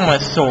stole my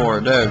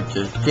sword. Oh,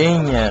 just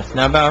dang yes.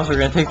 Now Bowser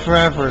gonna take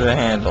forever to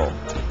handle.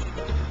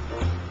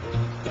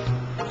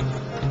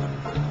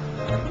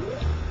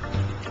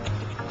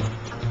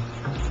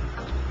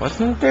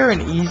 Wasn't there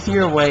an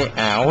easier way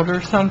out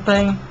or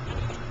something?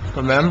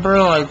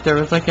 Remember, like, there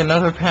was like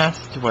another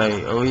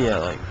passageway. Oh yeah,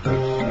 like right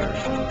here or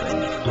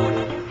something.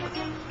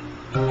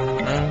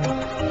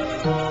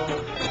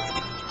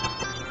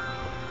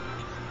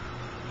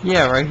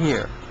 Yeah, right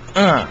here.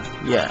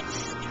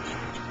 Yes.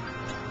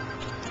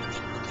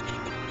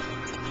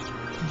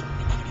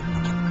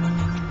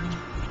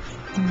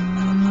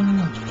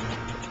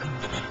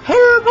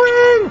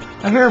 Herobrine!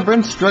 A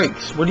Herobrine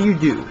strikes. What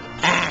do?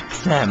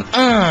 Axe him.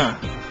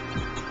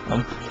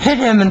 Hit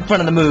him in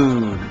front of the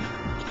moon.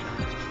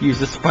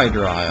 Use a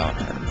spider eye on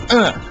him.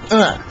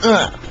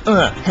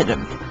 Hit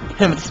him. Hit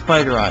him with the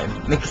spider eye.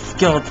 Make a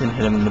skeleton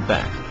hit him in the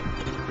back.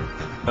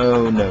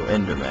 Oh no,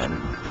 Enderman.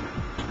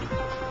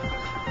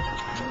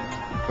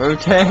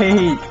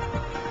 Rotate!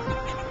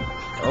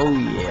 Oh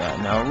yeah,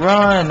 now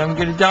run! I'm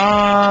gonna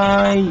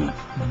die!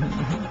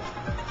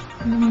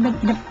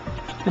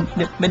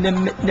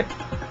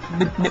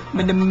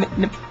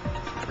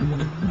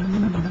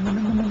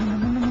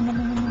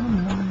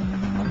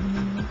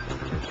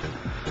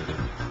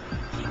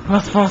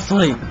 Let's fall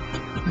asleep!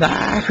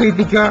 Ah,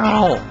 creepy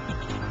girl!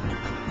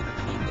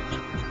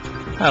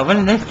 Oh,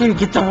 when did this dude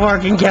get to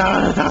work and get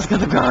out of the house with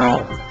the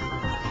girl?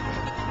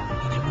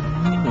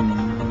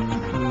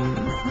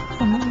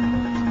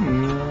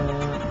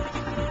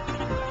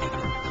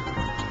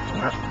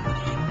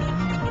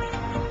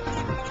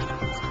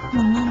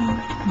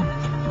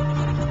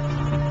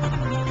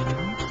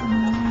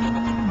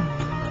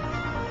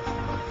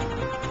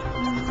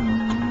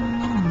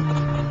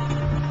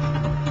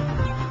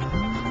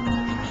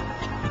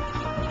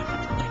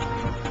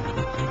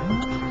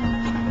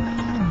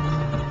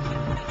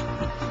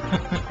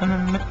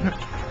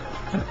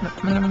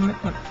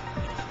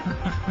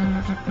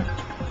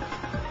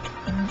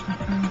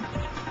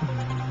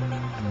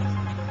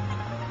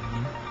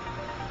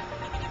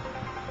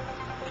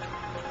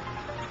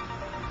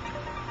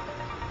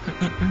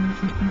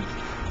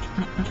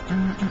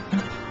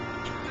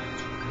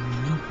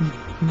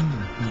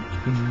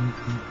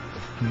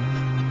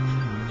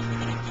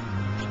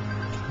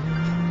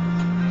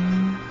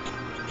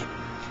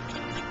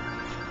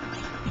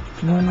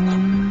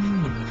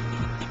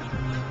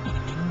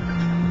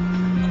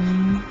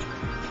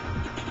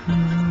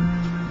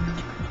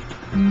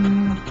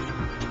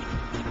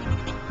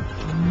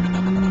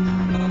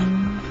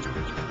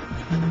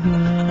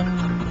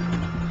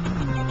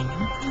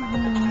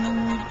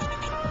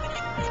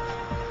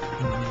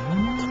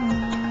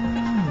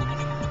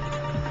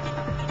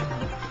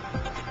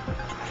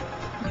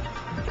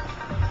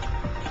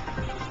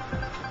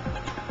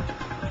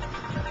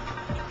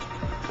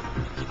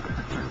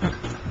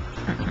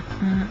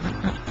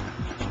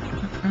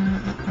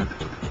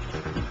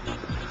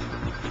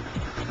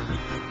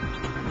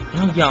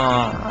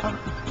 Yeah.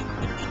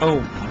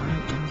 Oh.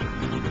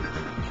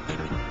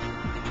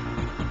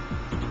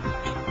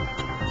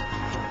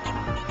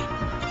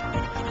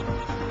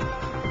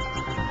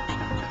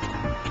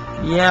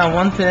 Yeah,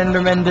 once an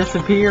Enderman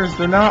disappears,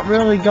 they're not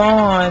really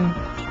gone.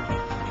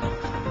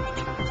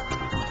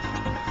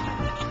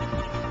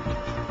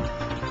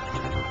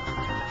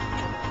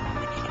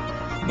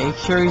 Make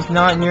sure he's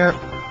not in your...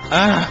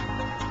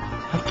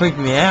 That freaked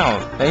me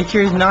out. Make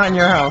sure he's not in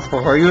your house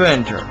before you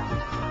enter.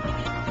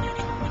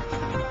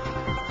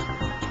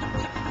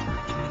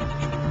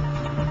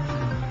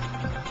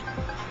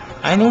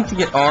 I need to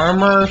get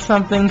armor or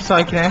something so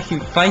I can actually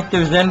fight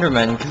those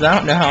Endermen, because I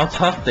don't know how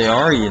tough they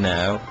are, you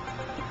know.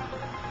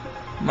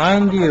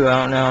 Mind you,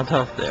 I don't know how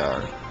tough they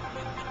are.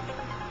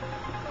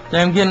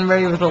 Then I'm getting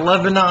ready with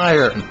 11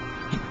 iron.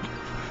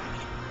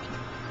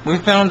 We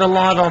found a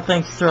lot all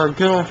thanks to our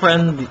good old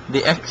friend,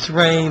 the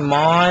X-Ray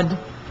mod.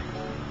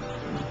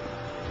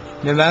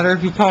 No matter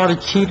if you call it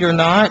a cheat or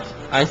not,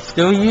 I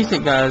still use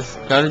it, guys.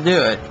 Gotta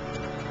do it.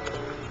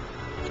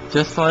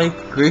 Just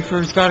like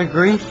Griefer's gotta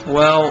grief,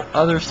 well,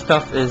 other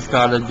stuff is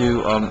gotta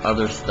do,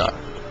 other stuff.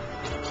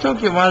 Just don't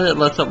get why it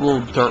lets up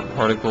little dirt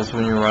particles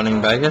when you're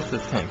running, but I guess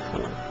it's kinda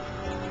cool.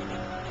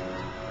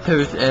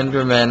 Those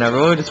Endermen, I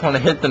really just want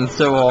to hit them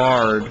so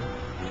hard.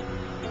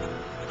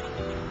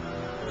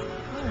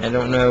 I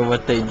don't know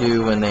what they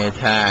do when they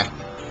attack.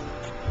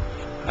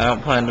 I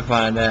don't plan to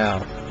find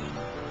out.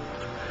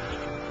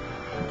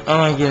 Oh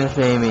my goodness,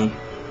 Amy.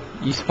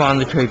 You spawned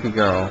the creepy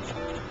girl.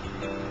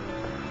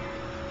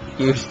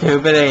 You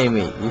stupid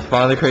Amy. You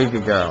spawned the creepy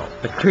girl.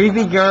 The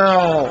creepy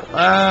girl!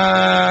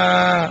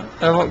 I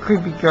want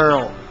creepy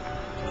girl.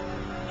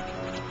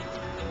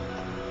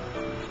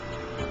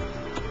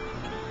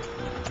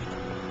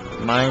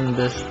 Mine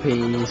this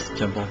piece,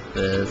 jump off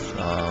this,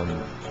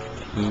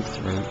 piece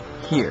right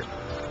here.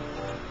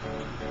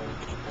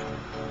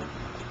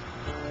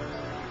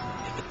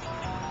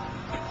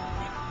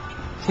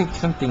 Take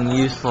something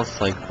useless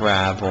like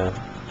gravel.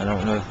 I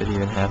don't know if it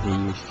even has a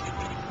use.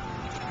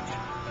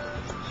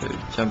 So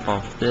jump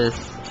off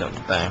this,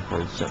 jump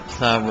backwards, jump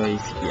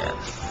sideways,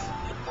 yes.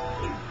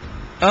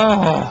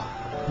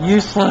 Oh,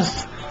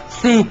 useless.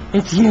 See,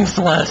 it's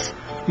useless.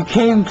 You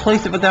can't even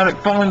place it without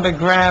it falling by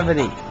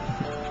gravity.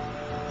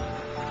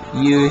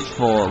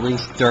 Useful. At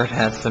least dirt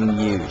has some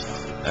use.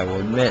 I will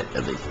admit,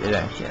 at least it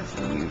actually has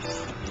some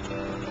use.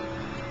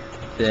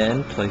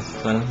 Then, place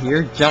this on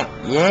here. Jump.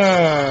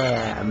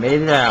 Yeah! I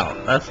made it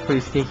out. That's a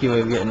pretty sneaky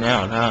way of getting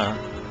out, huh?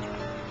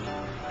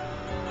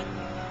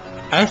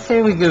 I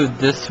say we go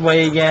this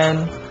way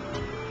again.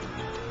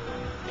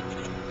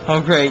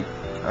 Oh great.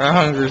 Our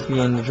hunger's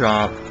beginning to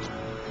drop.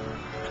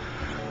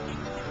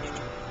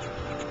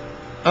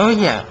 Oh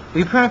yeah.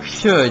 We probably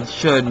should,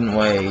 shouldn't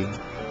we?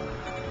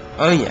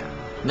 Oh yeah.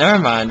 Never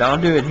mind. I'll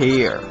do it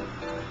here.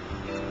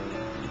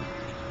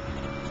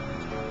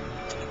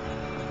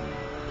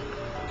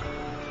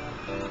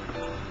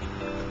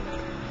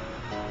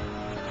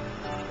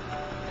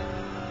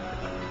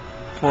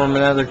 Form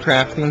another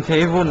crafting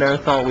table. Never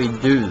thought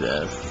we'd do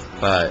this,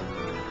 but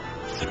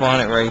spawn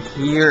it right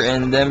here,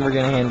 and then we're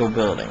gonna handle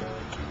building.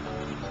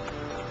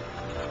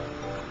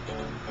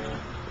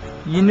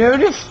 You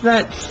notice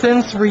that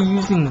since we're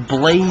using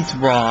blaze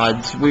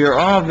rods, we are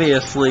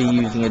obviously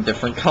using a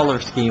different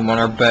color scheme on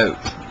our boat.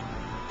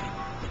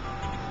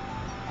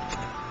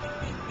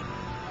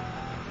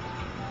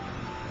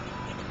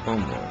 Oh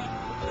no.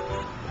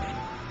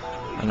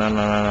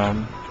 No.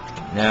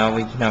 Now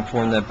we cannot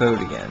form that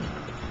boat again.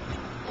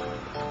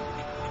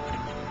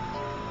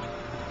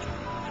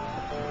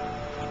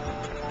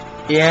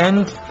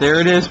 And there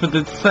it is with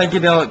the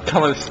psychedelic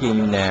color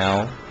scheme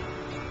now.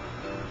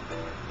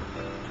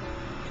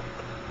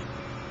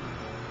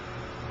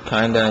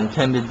 Kinda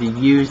intended to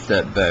use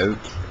that boat.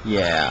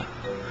 Yeah.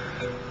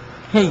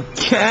 Hey,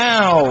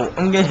 cow!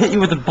 I'm gonna hit you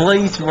with a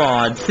blaze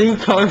rod. See?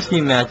 Color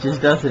scheme matches,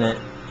 doesn't it?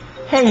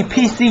 Hey,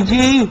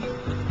 PCG!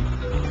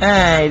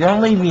 Hey,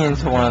 don't lead me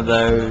into one of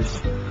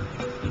those.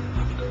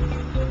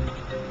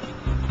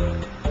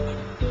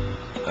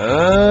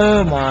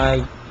 Oh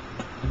my.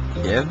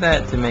 Give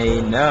that to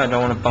me. No, I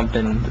don't want to bump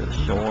into the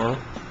shore.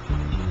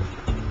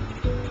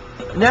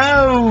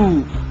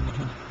 No!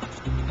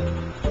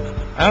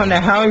 I don't know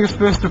how you're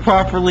supposed to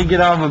properly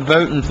get out of a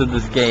boat into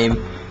this game,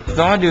 because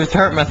all I do is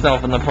hurt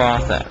myself in the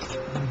process.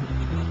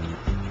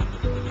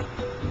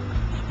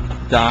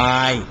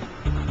 Die.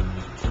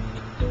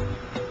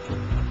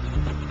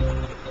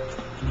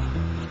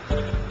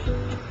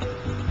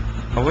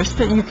 I wish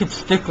that you could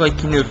stick, like,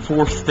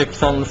 4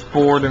 sticks on this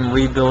board and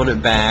rebuild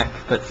it back,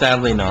 but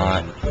sadly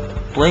not.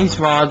 Blaze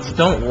rods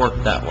don't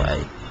work that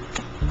way.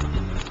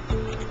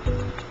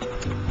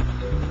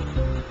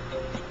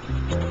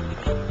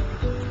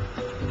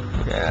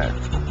 Yeah,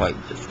 it's quite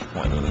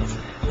disappointing,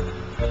 isn't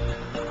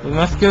it? We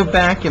must go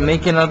back and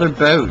make another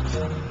boat.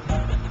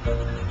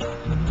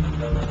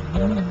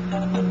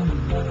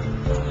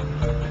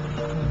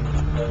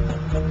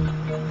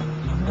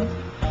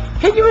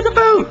 Hit you with the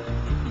boat!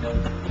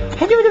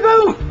 Hit you with the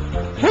boat!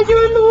 Hit you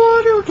in the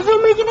water, because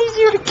it'll make it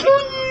easier to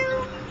kill you!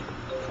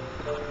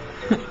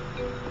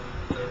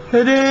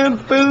 Hit him!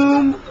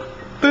 Boom!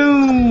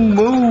 Boom!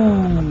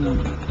 Boom!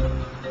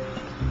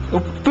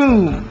 Oh,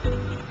 boom!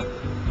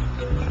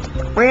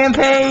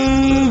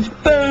 Rampage!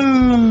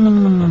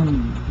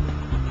 Boom!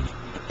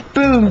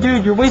 Boom,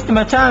 dude, you're wasting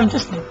my time.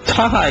 Just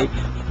die!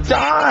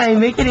 Die!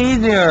 Make it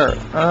easier!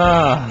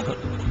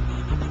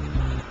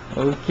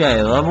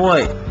 Okay, level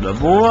 8.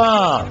 Level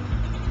up!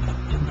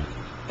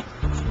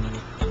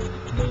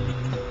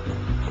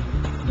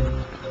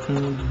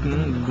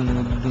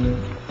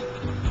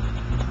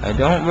 I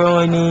don't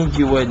really need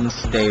you wooden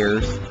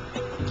stairs.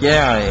 Get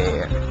out of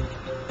here.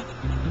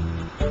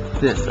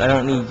 This, I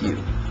don't need you.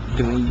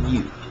 Don't need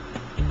you.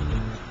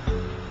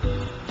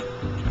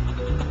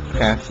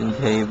 Crafting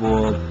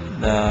table,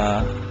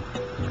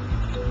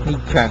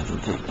 need crafting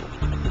table.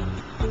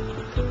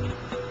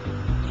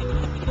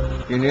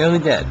 You're nearly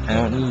dead. I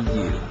don't need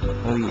you.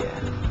 Oh yeah.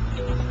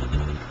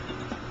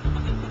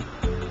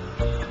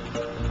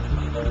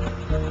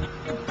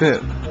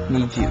 Boom.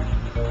 Need you.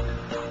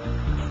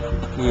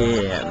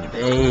 Yeah,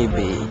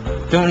 baby.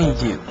 Don't need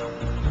you.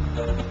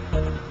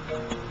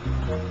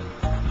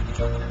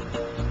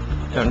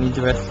 Don't need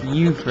the rest of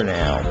you for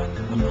now.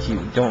 Need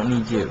you. Don't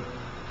need you.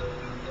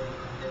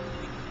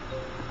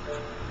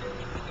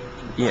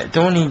 Yeah,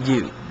 don't need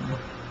you.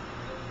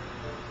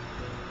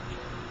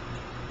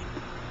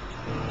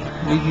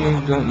 We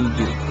don't need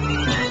you.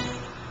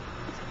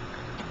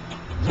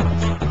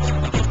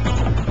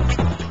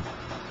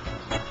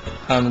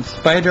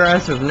 Spider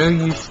eyes of no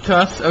use to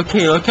us.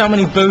 Okay, look how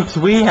many boats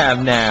we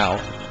have now.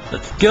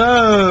 Let's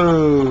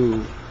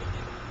go!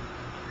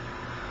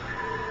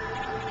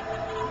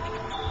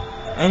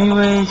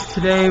 Anyways,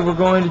 today we're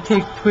going to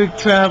take a quick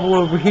travel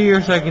over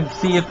here so I can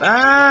see if...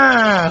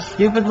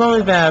 Stupid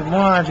lily pad,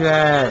 watch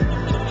it!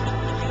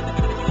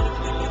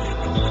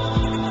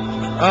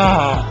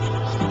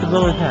 Stupid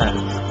lily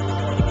pads.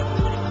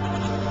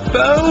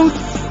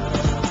 Boats!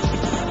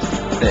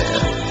 There.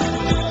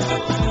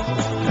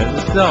 There's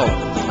the stone.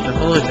 The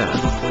lily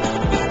pads.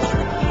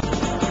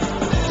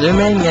 Zoom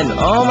in and...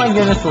 Oh my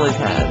goodness, lily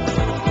pads.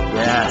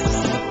 Yes.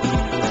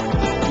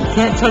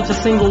 can't touch a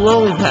single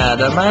lily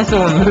pad. I might as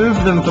well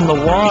remove them from the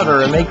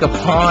water and make a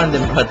pond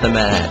and put them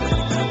in it.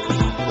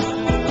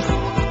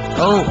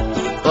 Oh,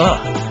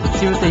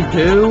 see what they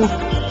do?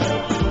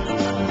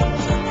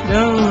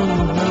 No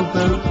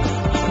boat.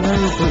 No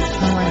boat,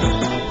 come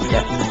around.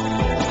 Yes.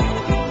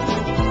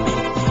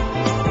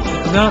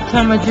 About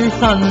time I do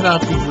something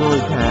about these lily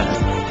pads.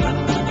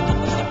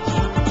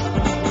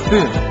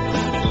 Boom.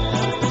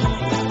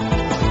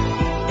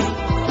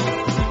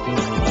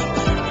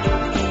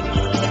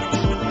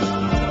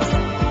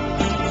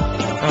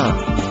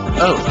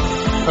 Oh,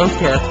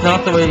 okay, that's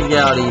not the way to get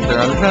out either.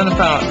 I'm trying to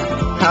find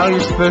out how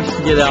you're supposed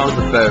to get out of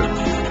the boat.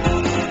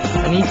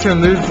 I need to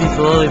remove these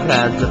lily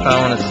pads if I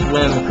want to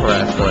swim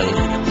correctly.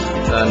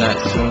 Not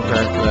swim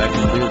correctly, I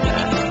can do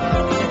that.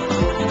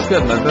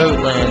 Good, my boat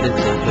landed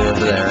safely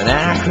over there,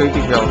 and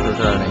creepy girl's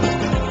returning.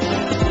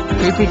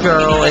 Creepy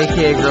girl,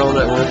 aka girl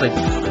that wears like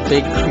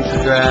big creepy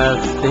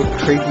dress, big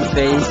creepy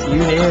face.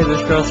 You hear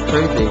this girl's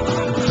creepy.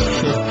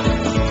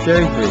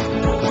 Very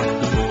creepy.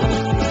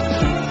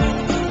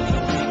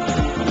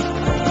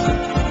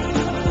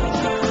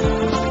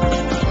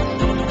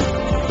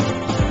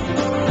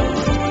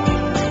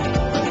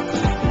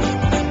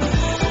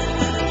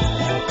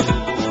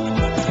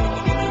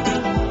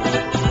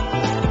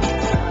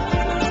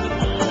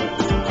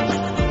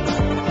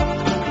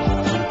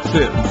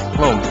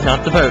 Whoa,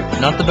 not the boat,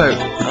 not the boat.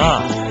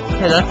 Ah,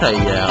 okay, that's how you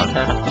get out.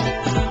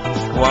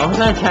 Why was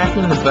I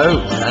attacking the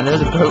boat? I know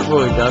the boat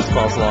really does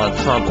cause a lot of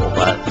trouble,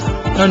 but...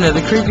 Oh no,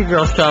 the creepy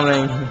girl's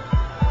coming.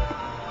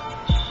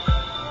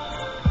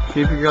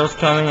 Creepy girl's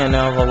coming, I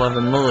now have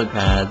 11 lily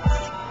pads.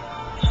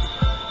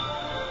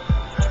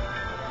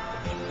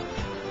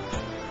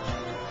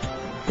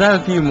 Let's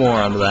have a few more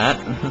out of that.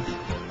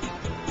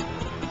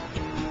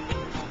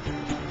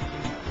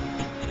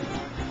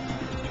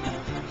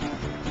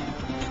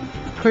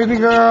 Creepy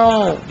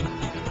girl!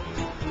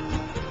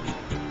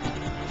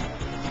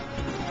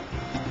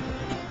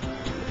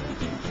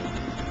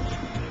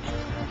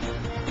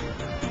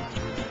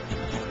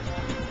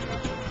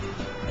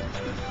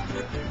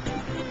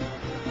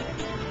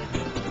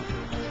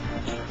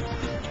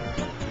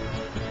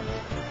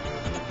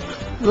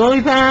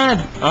 Lily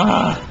pad!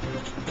 Ah!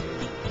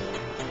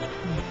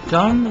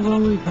 Dumb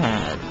lily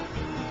pad.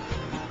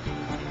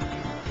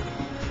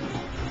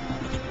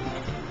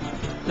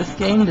 This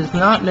game does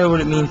not know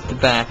what it means to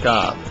back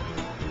up.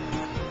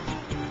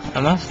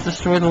 I must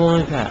destroy the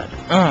lily pad.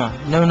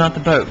 No, not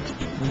the boat.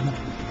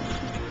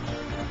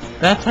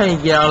 That's how you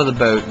get out of the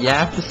boat. You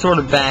have to sort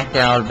of back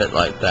out of it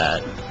like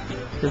that.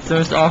 It's the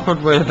most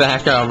awkward way to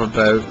back out of a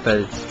boat, but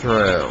it's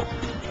true.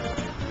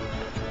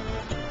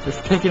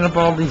 Just picking up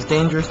all these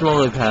dangerous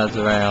lily pads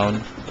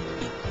around.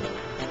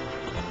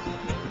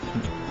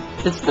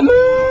 It's the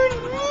moon!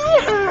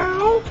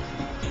 Meow!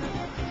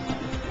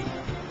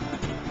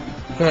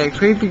 Okay,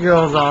 creepy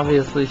girl's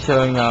obviously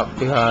showing up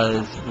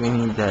because we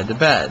need to head to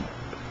bed.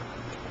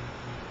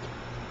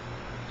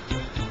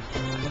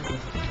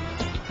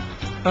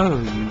 Oh,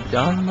 you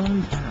dumb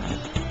lily pad.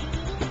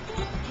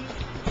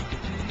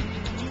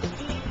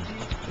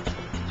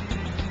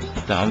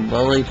 Dumb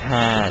lily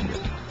pad.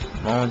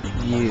 Want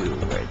you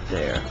right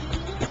there.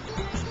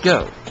 Let's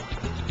go.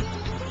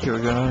 You're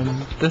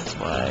going this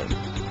way.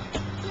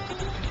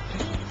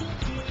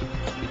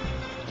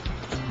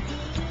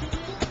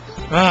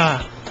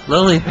 Ah,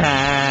 lily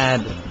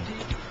pad.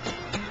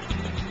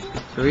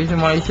 The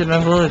reason why you shouldn't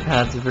have lily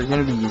pads is if you're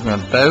going to be using a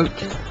boat.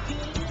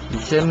 You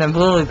shouldn't have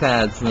lily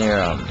pads near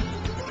them.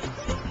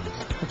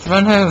 Let's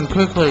run home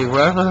quickly.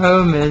 Wherever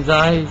home is,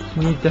 I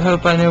need to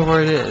hope I know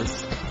where it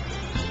is.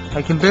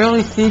 I can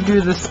barely see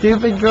through the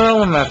stupid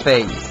girl in my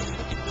face.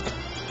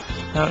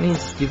 I don't need a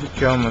stupid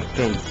girl in my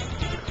face.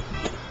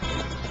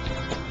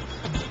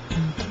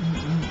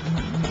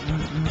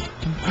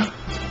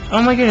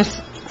 Oh my goodness!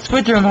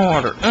 Squid are in the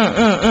water!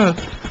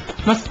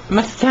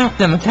 Must attack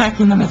them!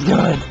 Attacking them is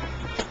good!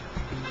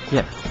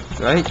 Yes,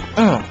 right?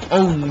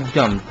 Oh, you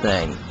dumb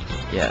thing.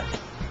 Yes.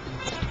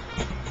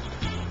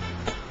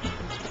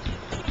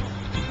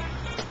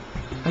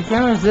 I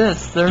can't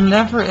resist. They're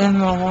never in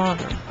the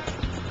water.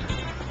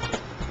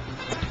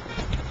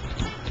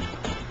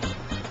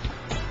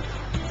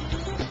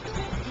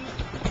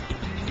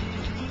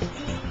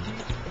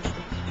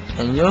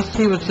 And you'll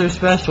see what's so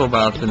special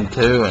about them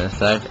too in a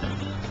second.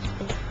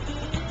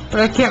 But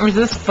I can't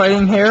resist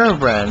fighting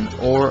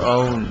Herobrine or,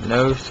 oh,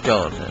 no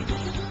skeletons.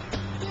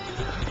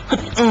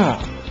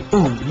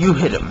 Ooh, you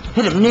hit him.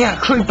 Hit him, yeah,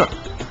 creeper.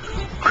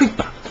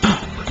 Creeper.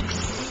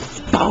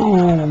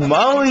 Boom.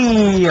 Oh,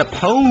 yeah,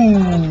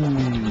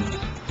 boom.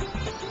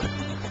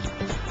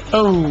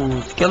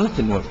 Oh,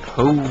 skeleton went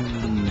boom.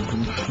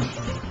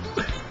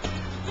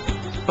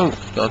 Oh,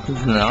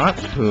 skeleton's not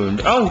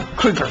tuned. Oh,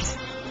 creepers.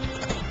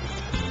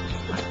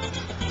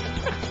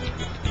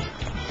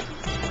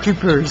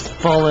 Creepers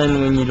fall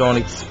in when you don't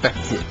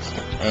expect it,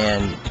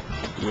 and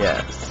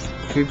yes,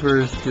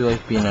 creepers do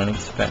like being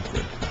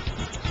unexpected.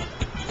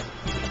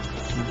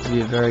 Seems to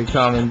be a very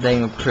common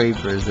thing with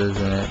creepers,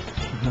 isn't it?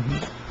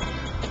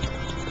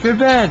 Go to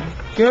bed!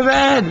 Go to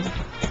bed!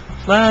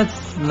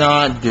 Let's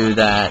not do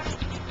that.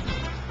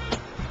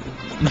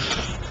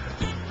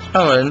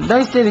 Oh,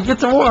 nice day to get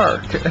to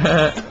work!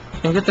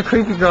 And get the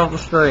creepy girl off the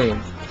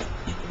screen.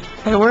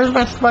 Hey, where's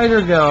my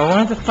spider go? I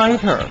wanted to fight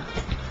her.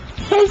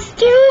 Hey,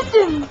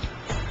 Susan!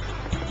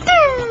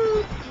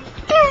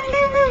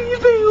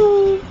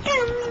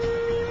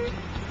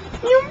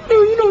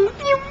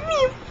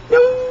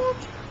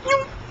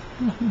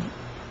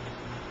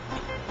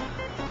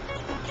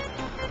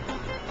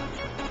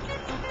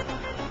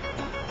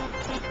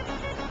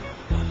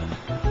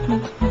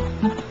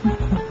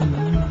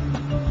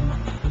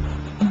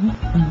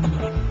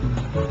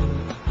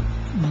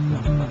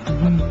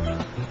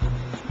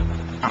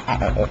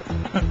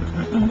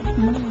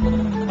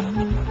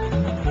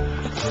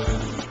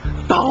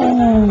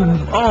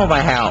 Boom! Oh,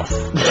 my house!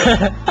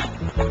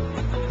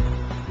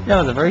 That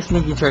was a very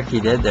sneaky trick he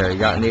did there. He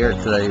got near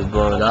it so that he would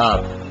blow it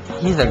up.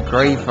 He's a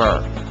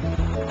creeper.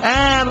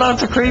 Ah,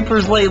 lots of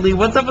creepers lately.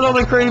 What's up with all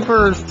the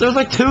creepers? There's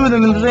like 2 of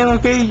them in the same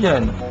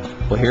location.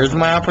 Well, here's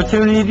my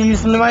opportunity to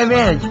use them to my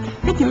advantage.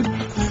 Hey, dude.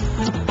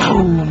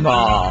 Boom!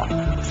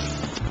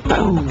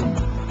 Boom!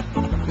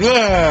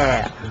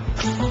 Yeah!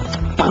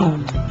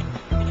 Boom!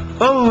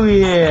 Oh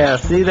yeah!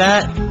 See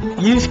that?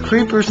 Use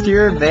creepers to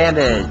your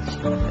advantage.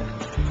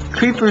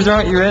 Creepers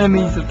aren't your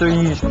enemies if they're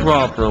used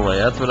properly.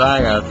 That's what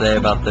I gotta say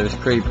about those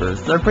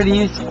creepers. They're pretty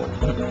useful.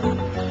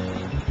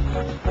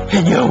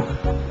 Hey you!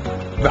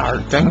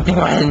 Don't do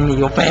anything,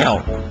 you'll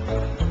fail.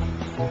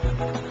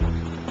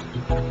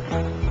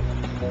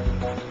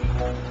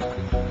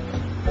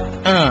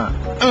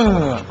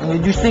 I'm gonna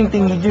do the same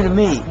thing you do to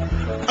me.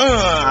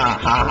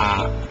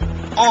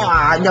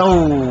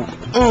 No.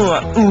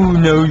 Ooh,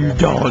 no you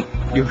don't,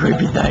 you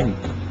creepy thing.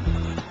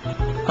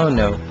 Oh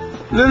no.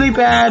 Lily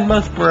pad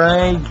must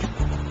break.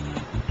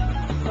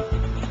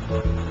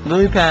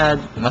 Lily pad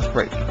must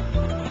break.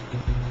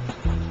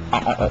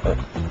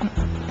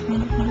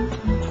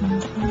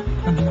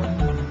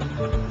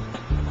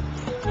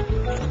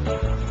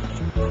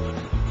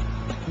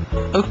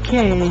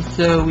 Okay,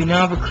 so we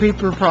now have a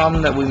creeper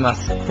problem that we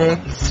must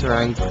fix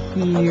right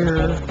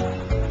here.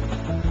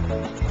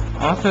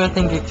 Also, I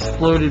think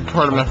exploded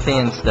part of my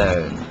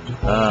sandstone.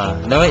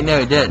 No wait, no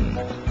it didn't.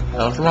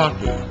 That was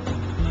lucky.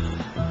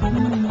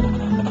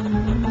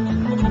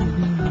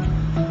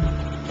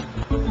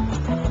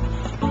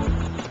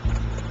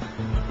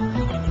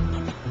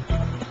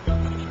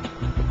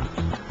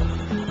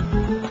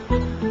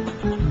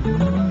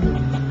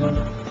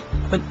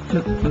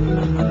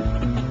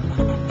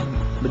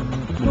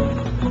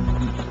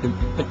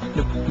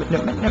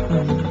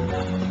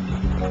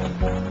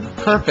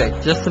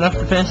 Perfect, just enough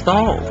to finish the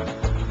hole.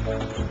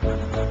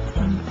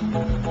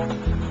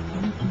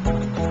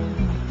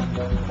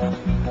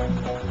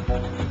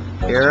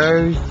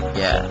 Arrows?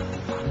 Yeah.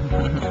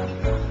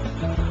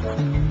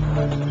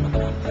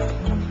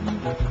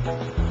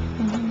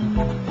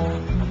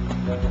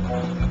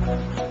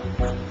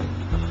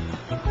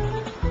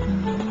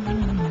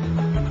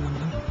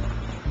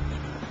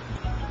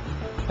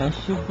 I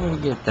should probably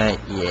get that,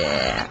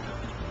 yeah.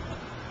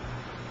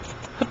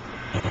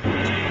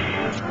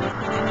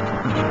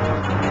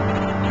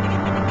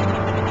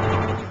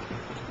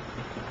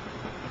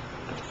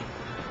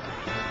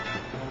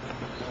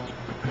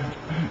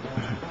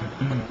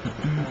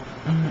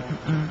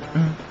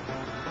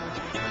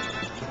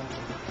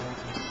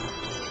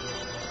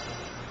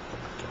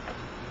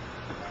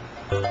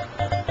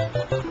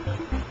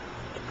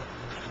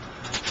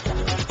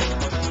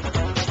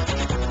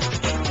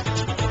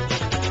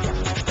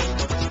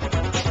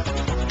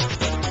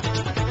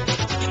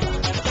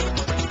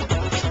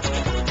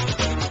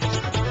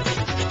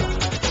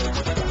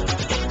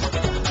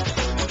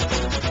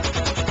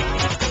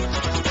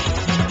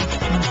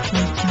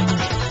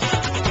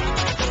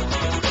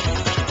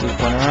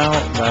 One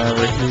out, right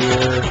over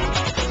here.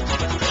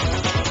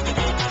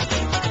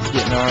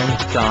 Getting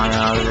orange dye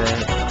out of it.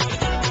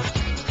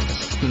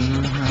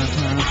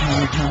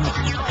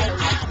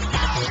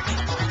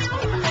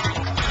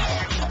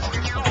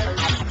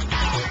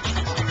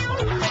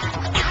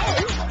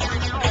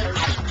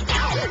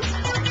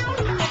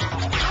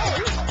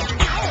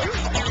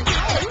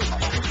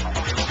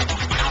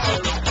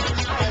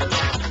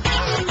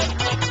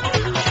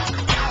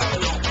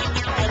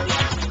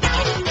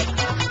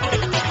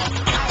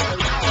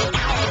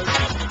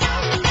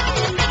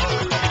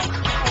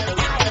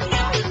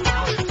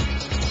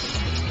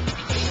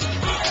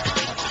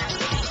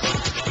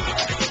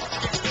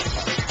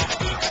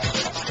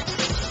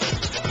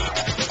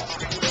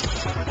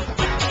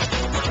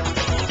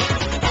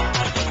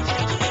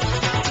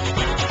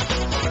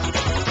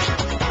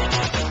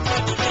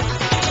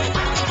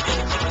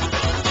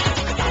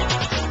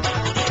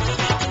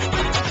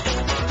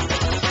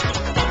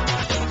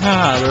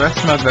 The rest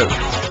of my boats.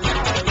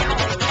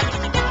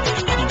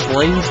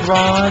 Blaze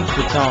rods,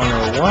 which I don't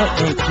know what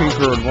any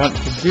creeper would want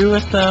to do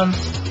with them.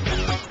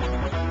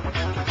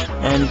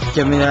 And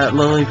give me that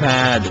lily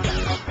pad.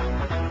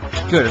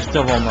 Good, I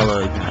still want my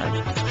lily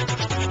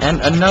pad.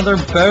 And another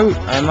boat.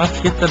 I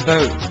must get the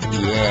boat.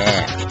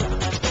 Yeah.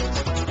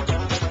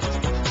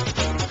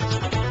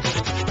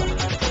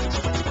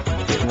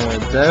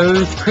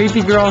 Those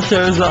creepy girl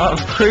shows up.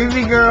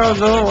 Creepy girl,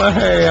 go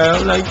away. I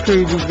don't like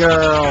creepy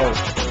girl.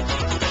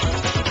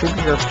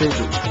 Creepy girl,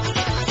 creepy.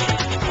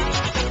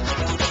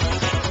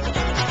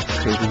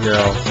 Creepy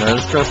girl. No,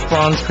 this girl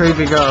spawns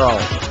creepy girl.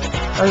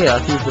 Oh yeah, I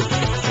think this is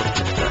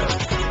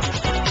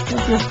I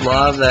just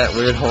love that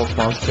weird hole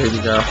spawns creepy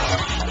girl.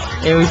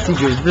 And we see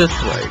goes this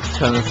way,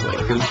 turn this way,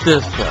 goes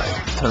this way,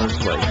 turn this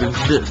way,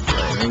 goes this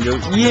way, and go,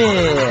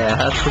 yeah!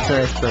 That's the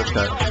nice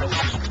shortcut.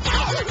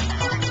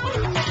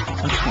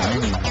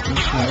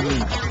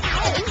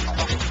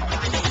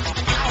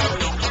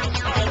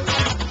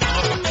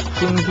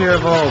 Taking care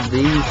of all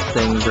these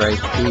things right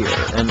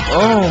here, and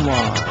oh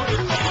my!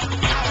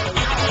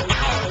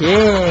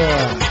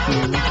 Yeah!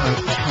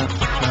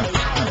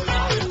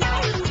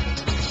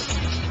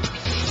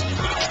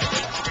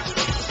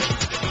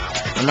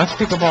 I must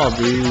pick up all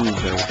these right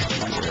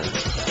here.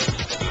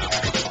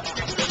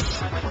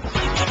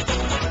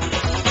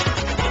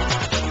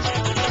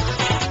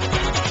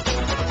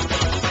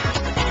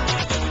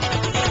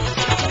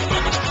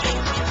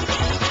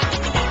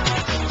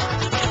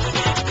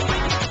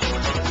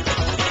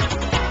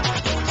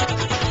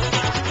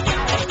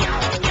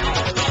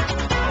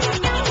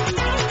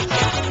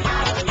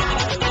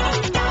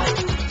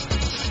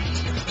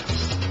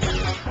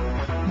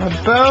 My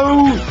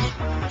boat!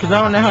 Because I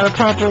don't know how to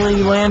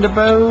properly land a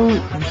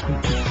boat.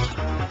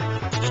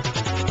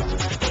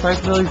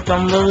 Practically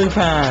some lily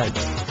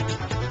pads.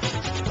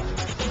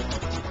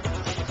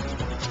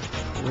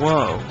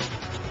 Whoa.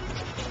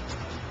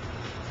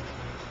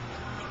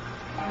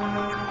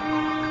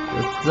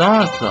 It's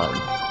awesome.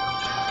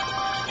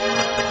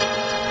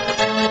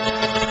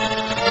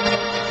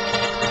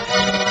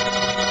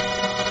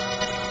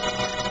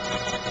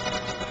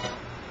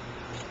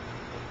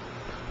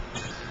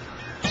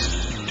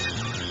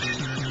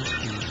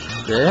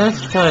 This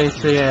place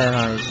again,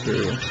 I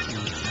see.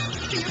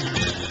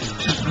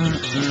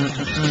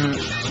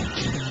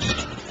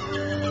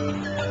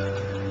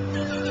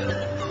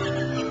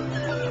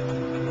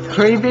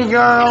 Creepy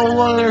girl,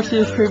 well, there she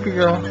is, creepy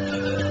girl.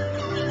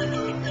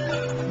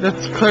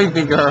 That's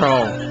creepy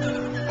girl.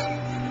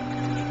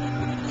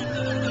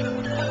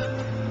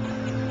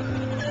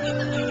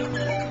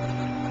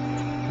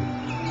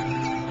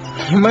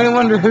 You might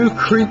wonder who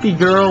creepy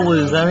girl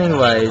is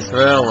anyways,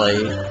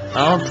 really.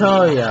 I'll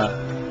tell ya.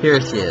 Here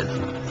she is.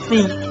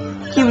 See?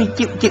 Cutie,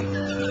 cute, cute.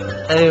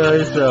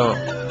 Anyway, so,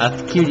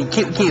 that's cutie,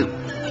 cute, cute.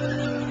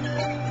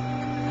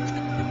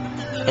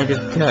 And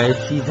of course,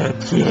 she's so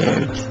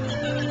cute.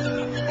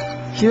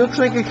 She looks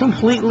like a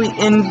completely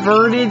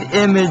inverted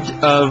image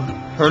of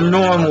her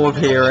normal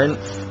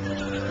appearance.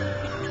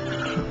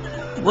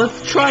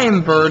 Let's try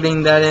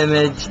inverting that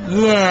image.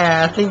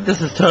 Yeah, I think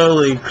this is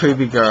totally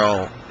creepy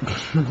girl.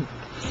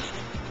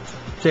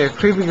 So,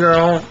 creepy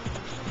girl,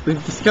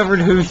 we've discovered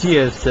who she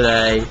is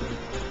today.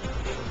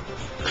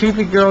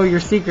 Creepy girl, your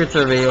secret's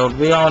revealed.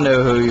 We all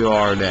know who you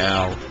are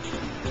now.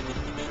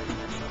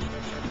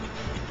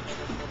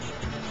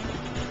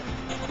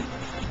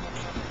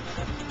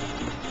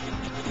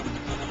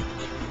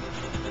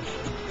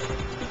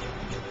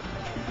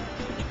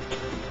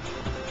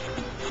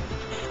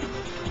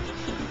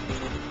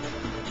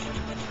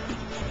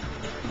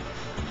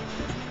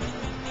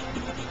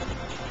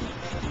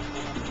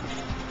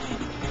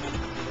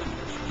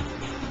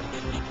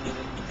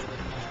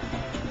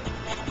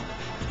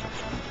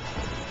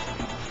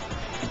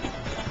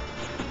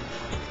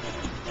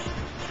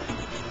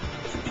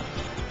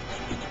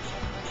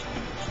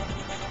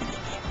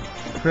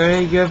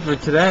 Pretty good for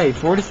today.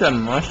 47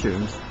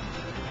 mushrooms.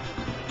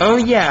 Oh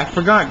yeah, I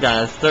forgot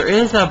guys. There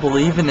is, I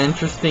believe, an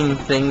interesting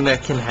thing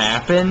that can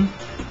happen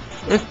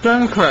if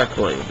done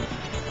correctly.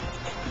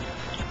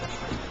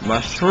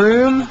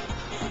 Mushroom.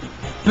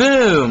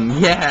 Boom!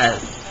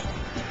 Yes!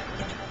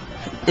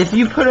 If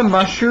you put a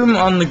mushroom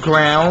on the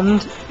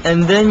ground,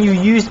 and then you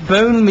use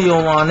bone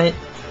meal on it,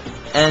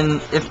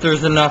 and if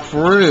there's enough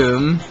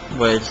room,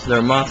 which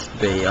there must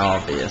be,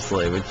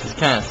 obviously, which is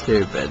kind of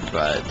stupid,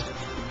 but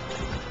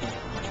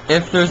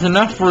if there's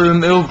enough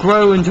room, it'll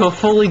grow into a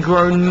fully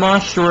grown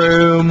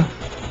mushroom.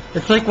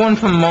 It's like one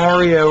from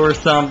Mario or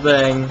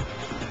something.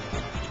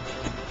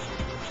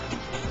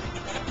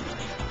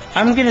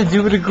 I'm gonna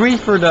do what a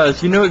griefer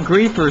does. You know what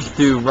griefers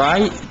do,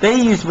 right? They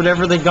use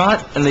whatever they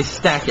got and they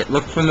stack it.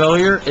 Look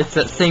familiar? It's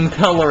that same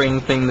coloring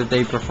thing that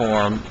they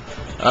perform.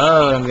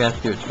 Oh, I'm gonna have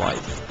to do it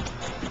twice.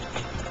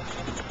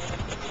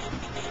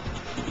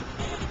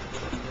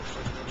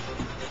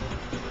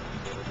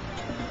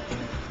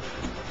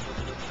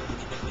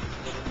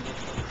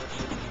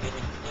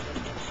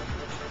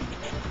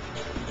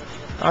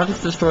 I'll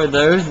just destroy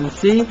those and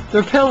see,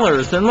 they're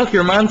pillars. And look, it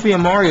reminds me of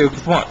Mario,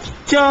 because watch.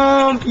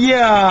 Jump,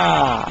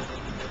 yeah!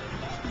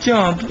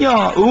 Jump,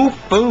 yeah! Oop,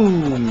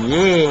 boom,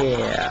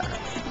 yeah!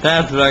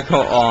 That's what I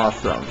call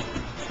awesome.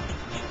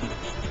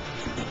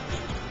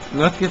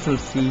 Let's get some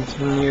seeds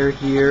from near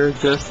here,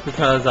 just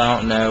because I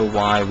don't know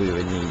why we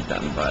would need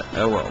them, but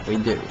oh well, we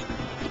do.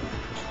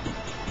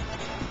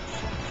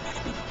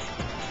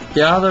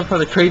 Get out there before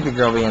the creepy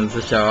girl begins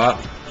to show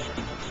up.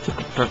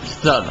 Super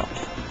subtle.